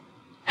value,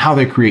 how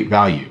they create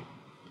value.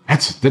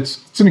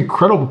 It's an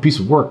incredible piece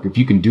of work if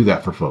you can do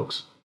that for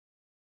folks.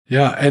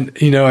 Yeah. And,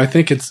 I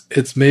think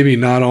it's maybe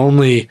not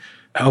only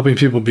helping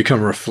people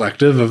become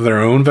reflective of their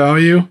own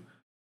value,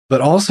 but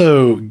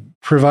also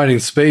providing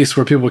space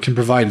where people can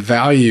provide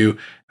value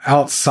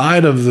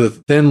outside of the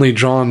thinly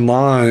drawn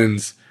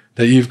lines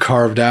that you've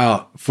carved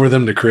out for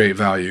them to create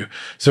value.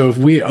 So if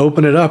we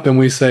open it up and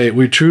we say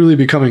we truly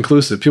become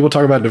inclusive, people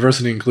talk about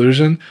diversity and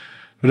inclusion,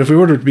 but if we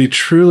were to be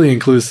truly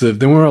inclusive,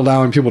 then we're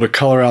allowing people to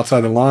color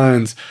outside the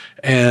lines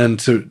and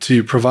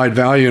to provide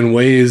value in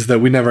ways that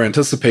we never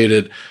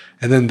anticipated.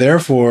 And then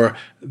therefore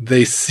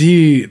they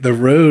see the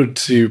road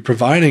to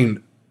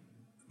providing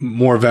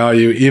more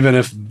value, even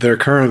if their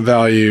current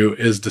value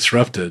is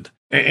disrupted.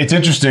 It's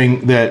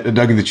interesting that,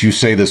 Doug, that you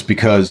say this,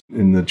 because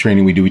in the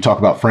training we do, we talk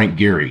about Frank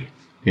Gehry.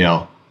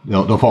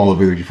 They'll follow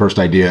with your first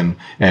idea.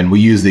 And we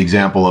use the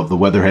example of the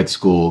Weatherhead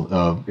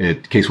School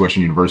at Case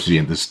Western University.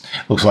 And this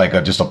looks like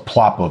just a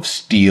plop of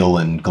steel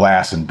and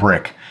glass and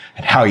brick,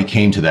 and how he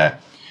came to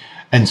that.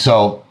 And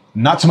so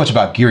not so much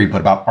about Gehry,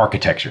 but about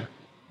architecture,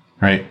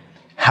 right?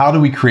 How do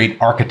we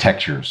create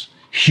architectures,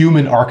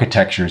 human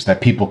architectures,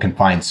 that people can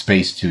find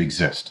space to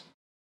exist?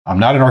 I'm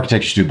not an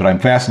architecture student, but I'm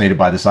fascinated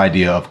by this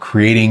idea of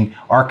creating,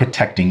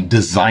 architecting,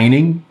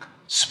 designing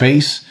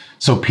space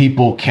so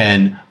people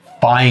can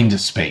find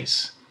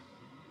space.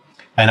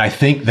 And I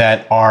think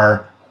that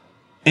our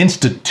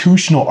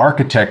institutional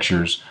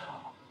architectures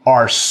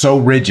are so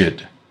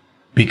rigid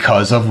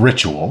because of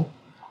ritual,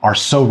 are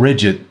so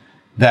rigid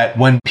that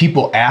when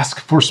people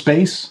ask for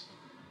space,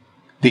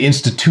 the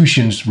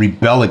institutions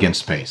rebel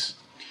against space.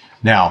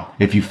 Now,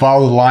 if you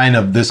follow the line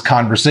of this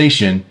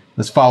conversation,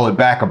 let's follow it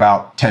back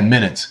about 10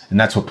 minutes, and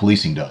that's what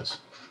policing does.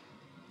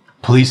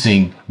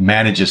 Policing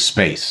manages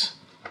space,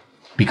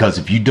 because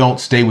if you don't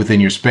stay within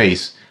your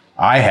space,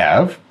 I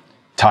have,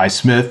 Ty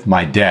Smith,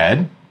 my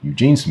dad,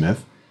 Eugene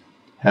Smith,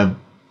 have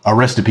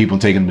arrested people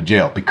and taken them to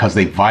jail because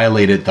they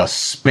violated the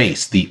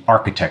space, the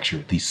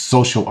architecture, the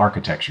social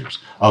architectures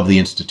of the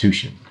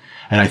institution.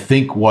 And I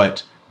think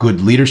what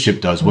good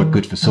leadership does, what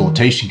good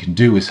facilitation can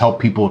do, is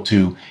help people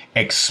to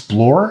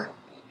explore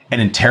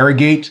and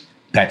interrogate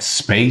that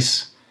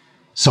space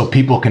so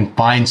people can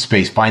find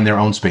space, find their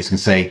own space, and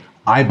say,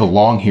 I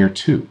belong here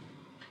too.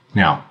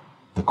 Now,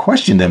 the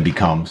question then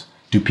becomes,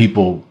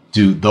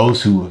 do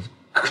those who have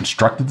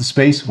constructed the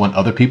space want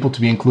other people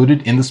to be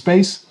included in the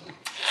space?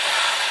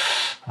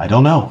 I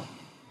don't know.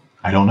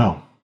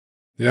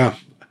 Yeah.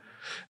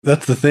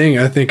 That's the thing,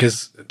 I think,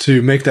 is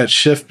to make that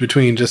shift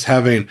between just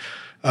having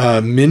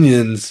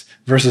minions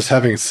versus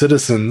having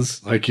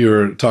citizens, like you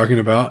were talking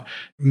about,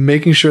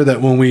 making sure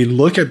that when we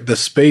look at the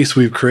space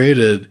we've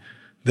created,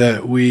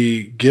 that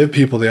we give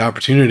people the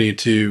opportunity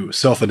to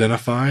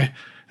self-identify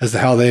as to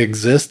how they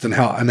exist and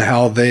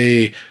how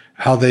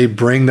they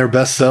bring their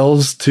best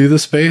selves to the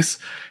space.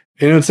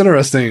 It's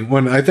interesting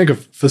when I think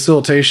of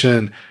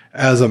facilitation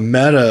as a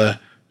meta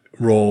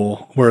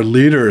role where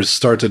leaders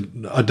start to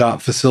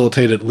adopt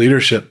facilitated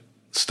leadership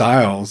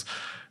styles.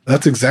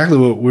 That's exactly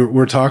what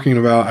we're talking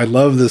about. I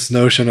love this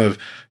notion of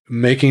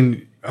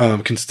making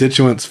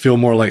constituents feel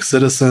more like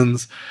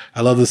citizens.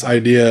 I love this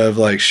idea of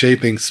like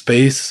shaping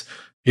space.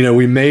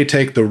 We may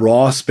take the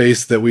raw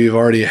space that we've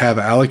already have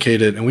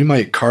allocated and we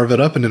might carve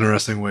it up in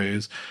interesting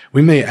ways.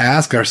 We may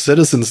ask our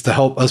citizens to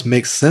help us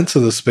make sense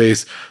of the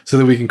space so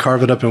that we can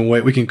carve it up in a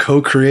way we can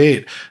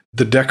co-create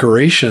the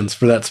decorations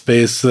for that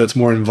space so that it's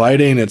more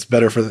inviting. It's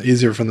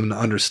easier for them to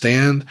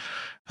understand.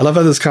 I love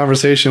how this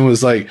conversation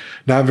was like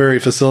not very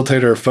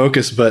facilitator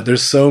focused, but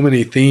there's so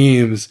many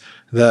themes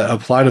that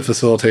apply to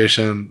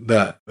facilitation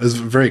that is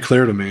very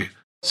clear to me.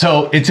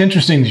 So it's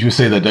interesting that you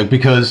say that, Doug,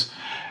 because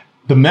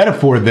the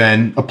metaphor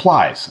then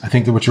applies. I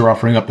think that what you're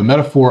offering up, the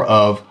metaphor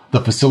of the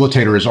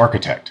facilitator is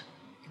architect,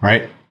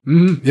 right?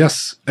 Mm-hmm.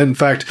 Yes. In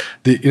fact,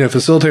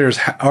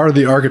 facilitators are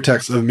the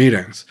architects of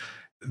meetings.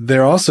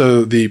 They're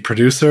also the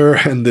producer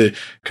and the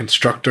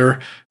constructor,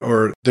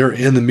 or they're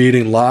in the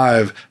meeting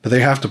live, but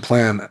they have to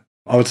plan.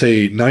 I would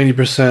say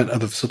 90%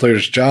 of the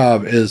facilitator's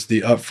job is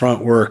the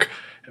upfront work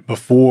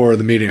before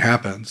the meeting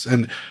happens.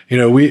 And,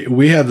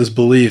 we have this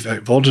belief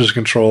at Voltage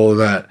Control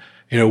that,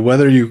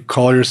 whether you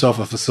call yourself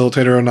a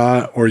facilitator or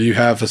not, or you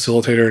have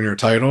facilitator in your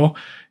title,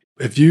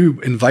 if you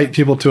invite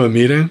people to a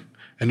meeting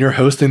and you're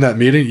hosting that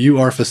meeting, you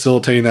are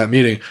facilitating that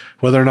meeting,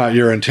 whether or not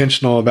you're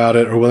intentional about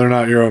it or whether or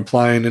not you're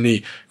applying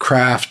any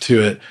craft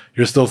to it,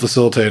 you're still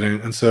facilitating.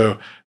 And so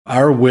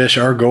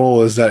our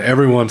goal is that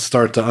everyone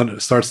starts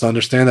to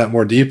understand that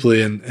more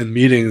deeply, and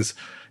meetings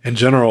in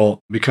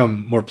general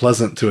become more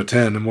pleasant to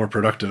attend and more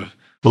productive.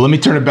 Well, let me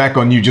turn it back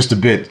on you just a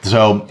bit.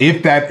 So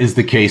if that is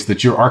the case,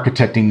 that you're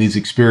architecting these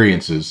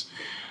experiences,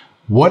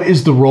 what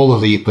is the role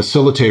of the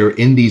facilitator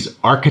in these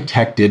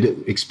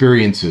architected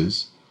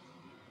experiences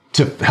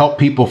to help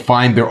people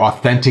find their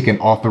authentic and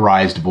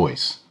authorized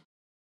voice?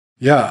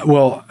 Yeah,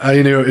 well,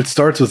 it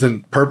starts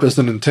with purpose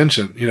and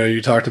intention.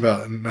 You talked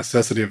about the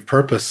necessity of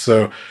purpose.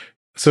 So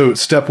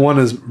step one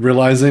is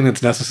realizing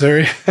it's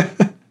necessary.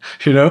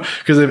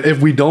 Because if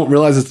we don't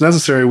realize it's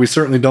necessary, we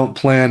certainly don't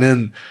plan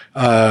in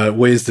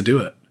ways to do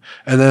it.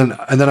 And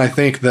then I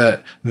think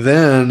that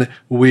then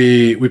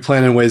we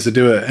plan in ways to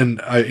do it.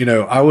 And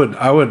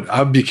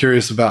I'd be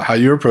curious about how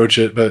you approach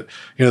it. But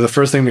the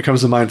first thing that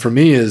comes to mind for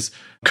me is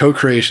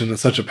co-creation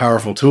is such a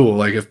powerful tool.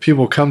 Like if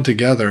people come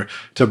together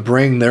to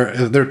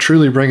if they're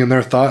truly bringing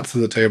their thoughts to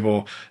the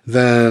table,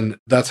 then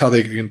that's how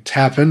they can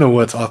tap into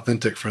what's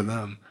authentic for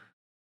them.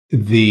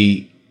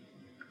 The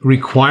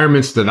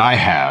requirements that I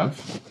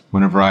have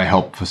whenever I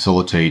help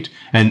facilitate,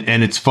 and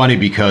it's funny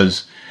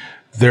because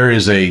there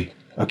is a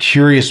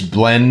curious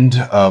blend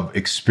of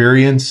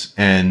experience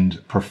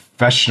and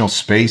professional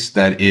space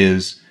that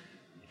is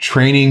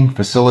training,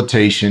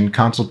 facilitation,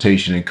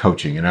 consultation, and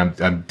coaching. And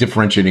I'm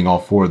differentiating all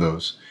four of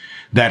those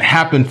that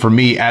happened for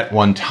me at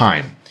one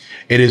time.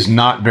 It is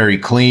not very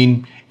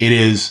clean. It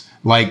is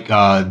like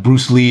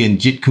Bruce Lee and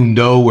Jeet Kune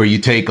Do, where you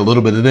take a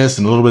little bit of this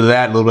and a little bit of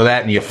that, a little bit of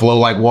that, and you flow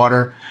like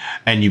water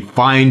and you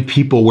find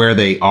people where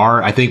they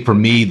are. I think for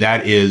me,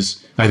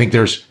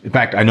 in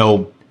fact, I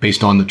know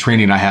based on the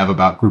training I have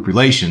about group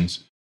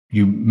relations,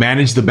 you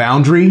manage the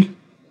boundary,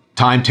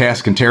 time,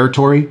 task, and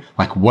territory.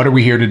 Like, what are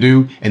we here to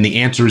do? And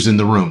the answer is in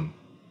the room.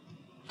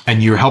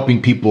 And you're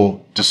helping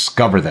people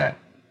discover that.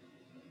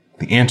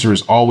 The answer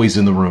is always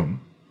in the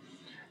room.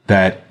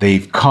 That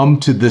they've come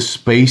to this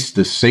space,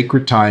 this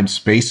sacred time,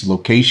 space,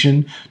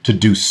 location to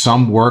do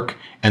some work,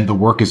 and the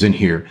work is in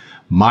here.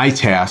 My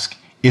task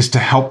is to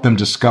help them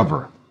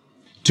discover,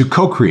 to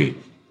co-create.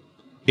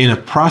 In a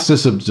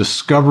process of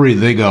discovery,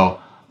 they go,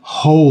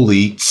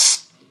 holy,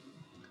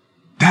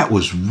 that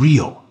was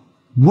real.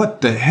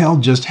 What the hell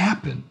just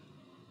happened?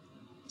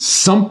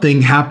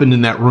 Something happened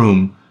in that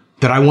room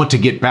that I want to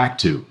get back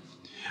to.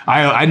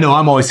 I know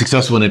I'm always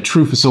successful in a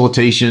true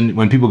facilitation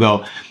when people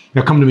go,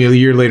 they'll come to me a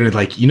year later and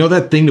like, you know,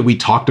 that thing that we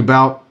talked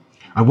about?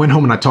 I went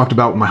home and I talked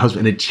about it with my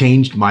husband, and it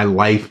changed my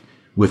life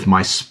with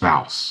my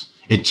spouse.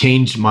 It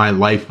changed my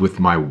life with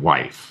my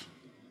wife.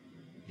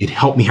 It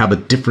helped me have a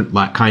different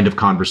kind of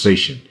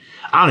conversation.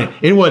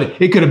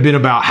 It could have been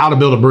about how to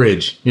build a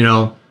bridge, you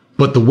know,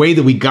 but the way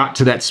that we got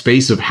to that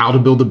space of how to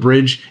build a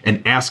bridge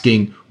and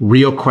asking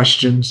real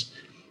questions,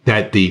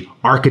 that the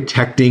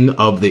architecting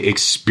of the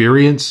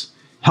experience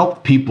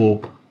helped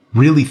people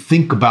really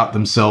think about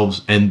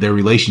themselves and their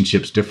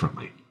relationships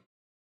differently.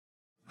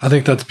 I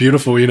think that's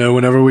beautiful. You know,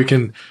 whenever we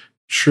can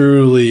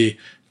truly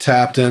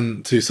tap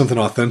into something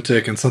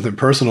authentic and something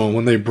personal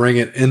when they bring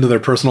it into their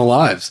personal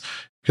lives.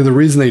 Because the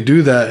reason they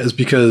do that is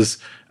because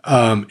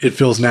it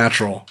feels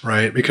natural,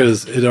 right?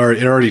 Because it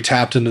already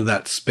tapped into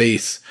that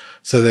space.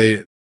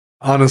 So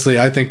honestly,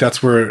 I think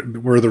that's where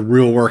the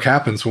real work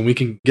happens. When we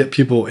can get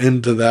people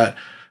into that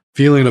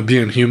feeling of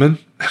being human,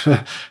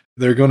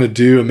 they're going to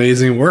do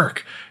amazing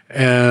work.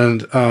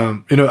 And,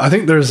 I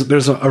think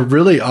there's a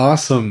really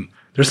awesome,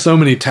 there's so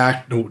many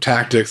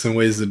tactics and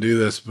ways to do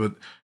this, but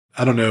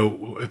I don't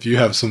know if you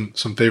have some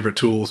favorite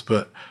tools,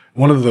 but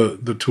one of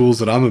the tools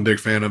that I'm a big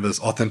fan of is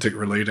authentic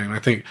relating. I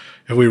think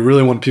if we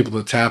really want people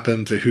to tap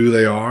into who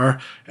they are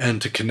and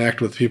to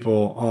connect with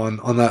people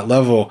on that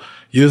level,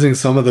 using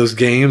some of those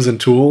games and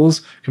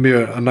tools can be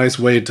a nice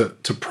way to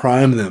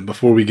prime them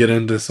before we get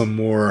into some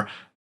more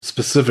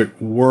specific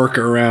work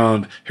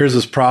around, here's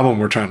this problem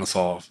we're trying to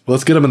solve.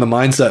 Let's get them in the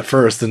mindset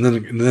first and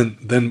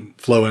then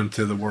flow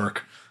into the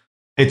work.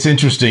 It's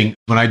interesting.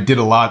 When I did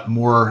a lot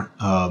more,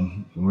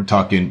 we're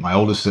talking, my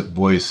oldest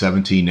boy is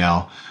 17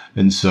 now.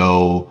 And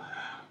so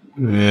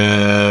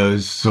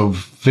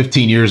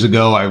 15 years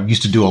ago, I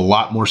used to do a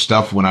lot more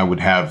stuff when I would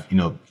have,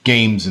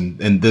 games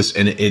and this,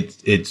 and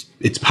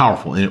it's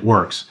powerful and it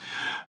works.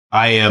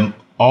 I am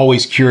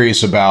always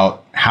curious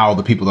about how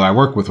the people that I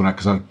work with,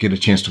 because I get a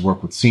chance to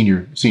work with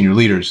senior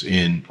leaders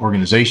in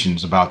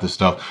organizations about this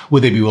stuff,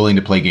 would they be willing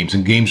to play games?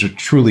 And games are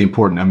truly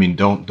important. I mean,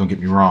 don't get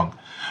me wrong.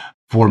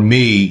 For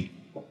me,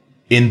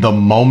 in the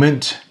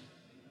moment,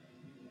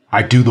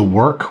 I do the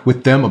work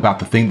with them about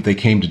the thing that they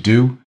came to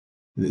do.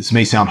 This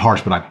may sound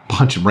harsh, but I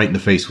punch them right in the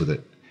face with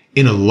it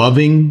in a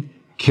loving,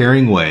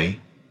 caring way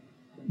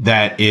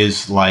that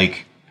is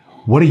like,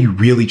 what are you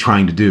really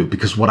trying to do?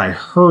 Because what I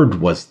heard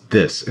was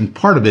this. And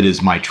part of it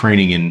is my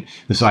training in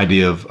this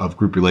idea of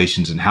group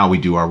relations and how we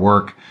do our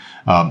work,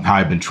 how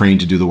I've been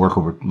trained to do the work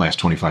over the last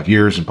 25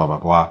 years and blah, blah,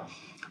 blah.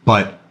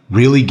 But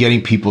really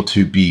getting people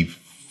to be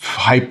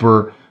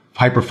hyper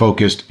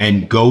focused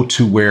and go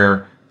to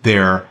where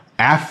their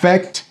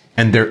affect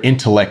and their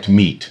intellect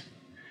meet.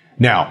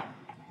 Now,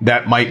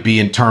 that might be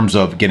in terms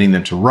of getting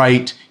them to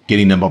write,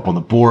 getting them up on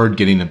the board,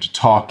 getting them to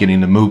talk,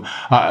 getting them to move.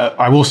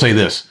 I will say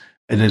this.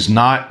 It is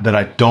not that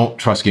I don't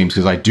trust games,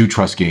 because I do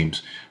trust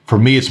games. For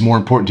me, it's more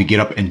important to get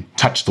up and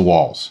touch the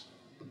walls.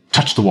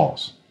 Touch the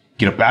walls.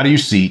 Get up out of your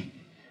seat,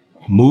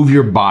 move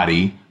your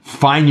body,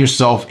 find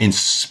yourself in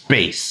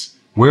space.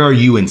 Where are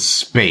you in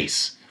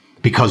space?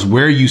 Because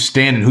where you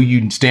stand and who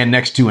you stand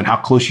next to and how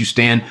close you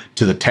stand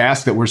to the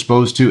task that we're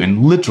supposed to,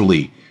 and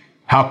literally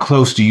how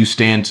close do you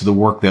stand to the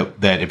work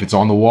that if it's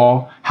on the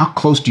wall, how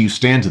close do you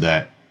stand to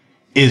that,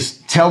 is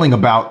telling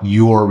about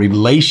your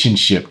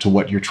relationship to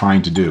what you're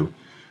trying to do.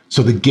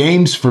 So the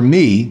games for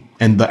me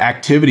and the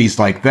activities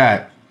like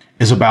that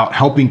is about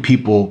helping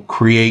people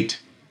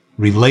create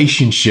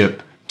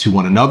relationship to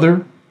one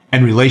another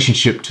and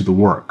relationship to the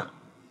work.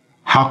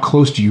 How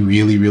close do you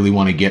really, really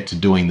want to get to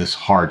doing this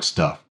hard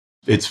stuff?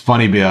 It's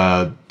funny,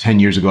 10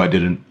 years ago, I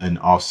did an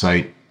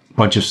offsite,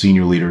 bunch of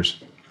senior leaders,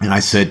 and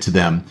I said to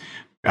them,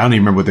 I don't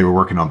even remember what they were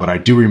working on, but I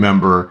do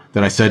remember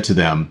that I said to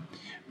them,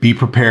 be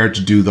prepared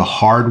to do the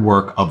hard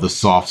work of the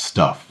soft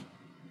stuff.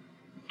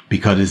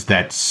 Because it's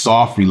that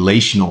soft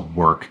relational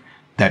work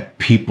that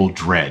people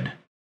dread.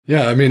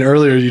 Yeah, I mean,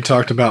 earlier you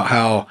talked about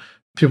how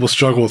people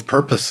struggle with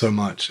purpose so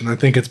much. And I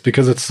think it's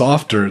because it's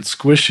softer, it's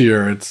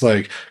squishier, it's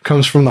like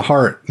comes from the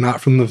heart,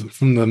 not from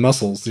the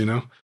muscles,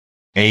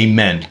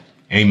 Amen.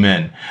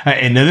 Amen.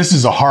 And now this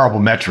is a horrible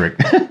metric,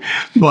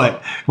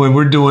 but when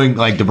we're doing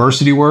like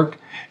diversity work,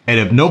 and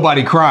if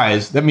nobody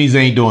cries, that means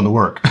they ain't doing the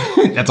work.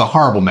 That's a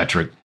horrible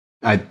metric.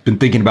 I've been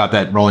thinking about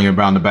that, rolling it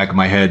around the back of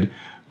my head,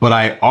 but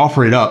I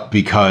offer it up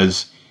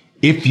because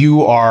if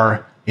you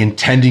are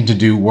intending to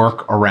do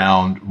work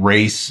around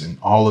race and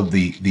all of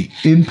the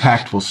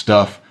impactful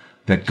stuff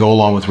that go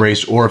along with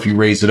race, or if you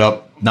raise it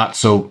up, not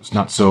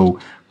so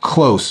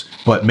close,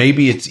 but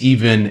maybe it's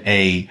even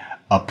a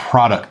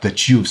product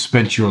that you've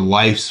spent your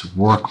life's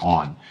work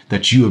on,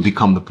 that you have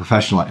become the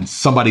professional at, and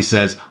somebody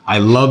says, I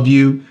love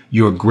you,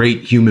 you're a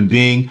great human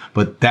being,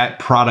 but that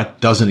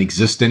product doesn't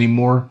exist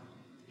anymore.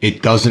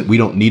 It doesn't, we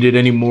don't need it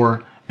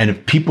anymore. And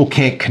if people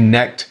can't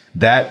connect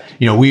that,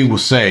 we will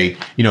say,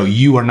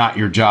 you are not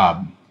your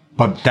job,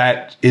 but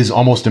that is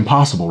almost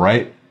impossible,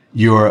 right?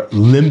 Your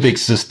limbic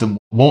system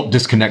won't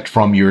disconnect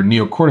from your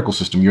neocortical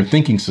system, your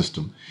thinking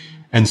system.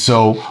 And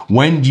so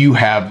when you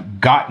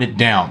have gotten it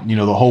down,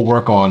 the whole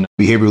work on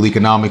behavioral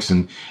economics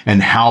and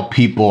how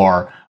people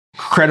are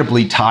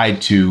incredibly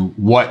tied to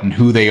what and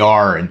who they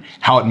are and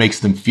how it makes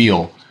them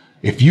feel.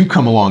 If you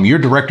come along, your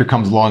director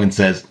comes along and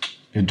says,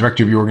 the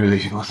director of your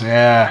organization will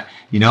say,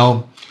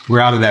 we're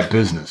out of that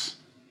business.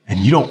 And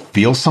you don't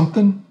feel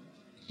something,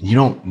 you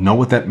don't know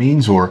what that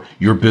means, or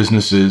your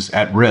business is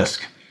at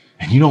risk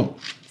and you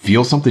don't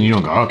feel something, you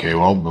don't go, okay,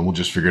 well, then we'll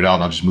just figure it out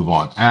and I'll just move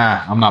on.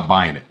 I'm not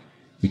buying it.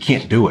 We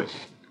can't do it.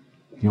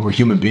 We're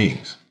human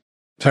beings.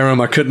 Tyrone,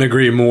 I couldn't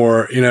agree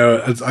more.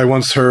 I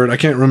once heard, I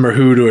can't remember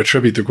who to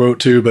attribute the quote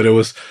to, but it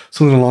was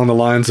something along the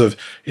lines of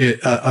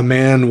a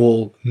man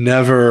will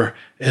never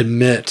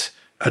admit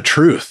a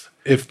truth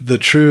if the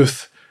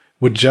truth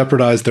would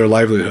jeopardize their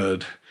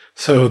livelihood.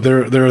 So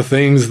there are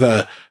things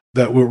that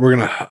we're going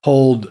to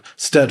hold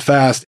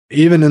steadfast,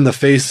 even in the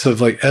face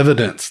of like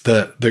evidence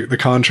that the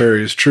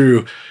contrary is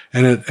true.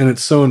 And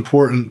it's so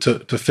important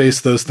to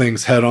face those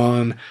things head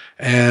on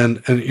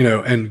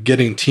and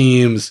getting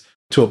teams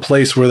to a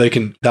place where they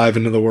can dive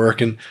into the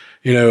work. And,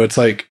 it's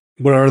like,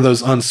 what are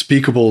those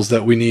unspeakables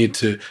that we need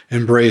to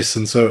embrace?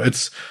 And so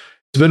it's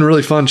been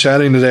really fun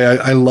chatting today.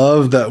 I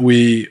love that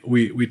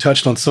we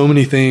touched on so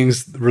many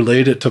things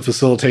related to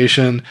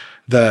facilitation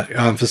that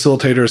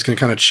facilitators can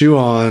kind of chew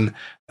on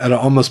at an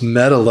almost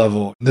meta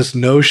level. This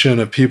notion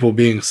of people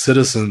being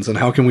citizens and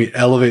how can we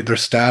elevate their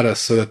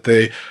status so that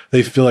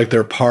they feel like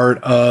they're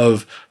part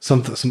of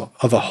some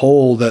of a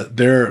whole, that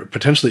they're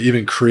potentially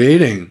even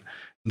creating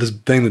this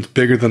thing that's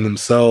bigger than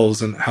themselves,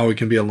 and how we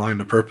can be aligned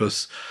to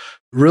purpose.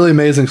 Really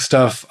amazing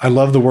stuff. I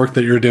love the work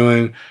that you're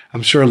doing.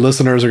 I'm sure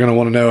listeners are going to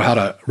want to know how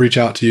to reach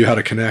out to you, how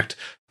to connect.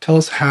 Tell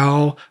us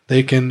how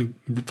they can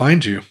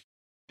find you.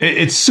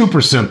 It's super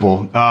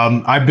simple.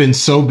 I've been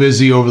so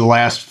busy over the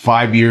last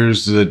 5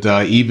 years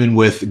that even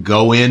with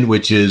GoIN,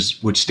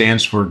 which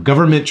stands for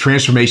Government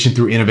Transformation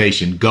Through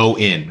Innovation,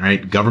 GoIN,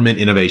 right? Government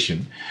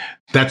Innovation.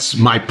 That's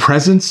my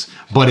presence,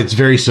 but it's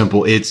very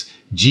simple. It's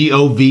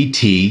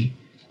GOVT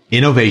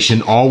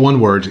Innovation, all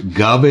one word,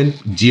 GovIN,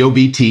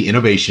 GOVT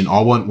Innovation,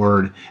 all one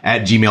word,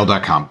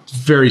 @gmail.com. It's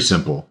very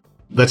simple.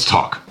 Let's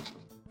talk.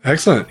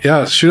 Excellent.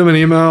 Yeah. Shoot them an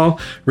email,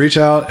 reach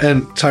out.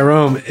 And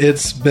Tyrone,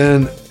 it's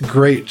been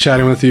great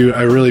chatting with you.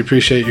 I really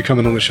appreciate you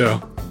coming on the show.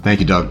 Thank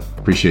you, Doug.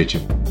 Appreciate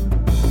you.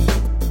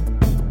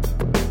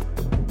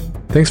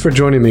 Thanks for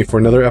joining me for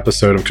another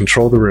episode of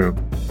Control the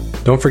Room.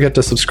 Don't forget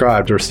to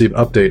subscribe to receive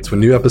updates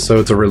when new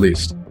episodes are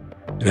released.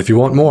 And if you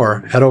want more,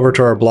 head over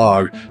to our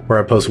blog where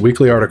I post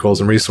weekly articles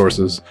and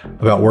resources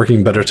about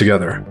working better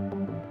together.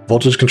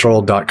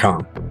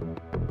 VoltageControl.com.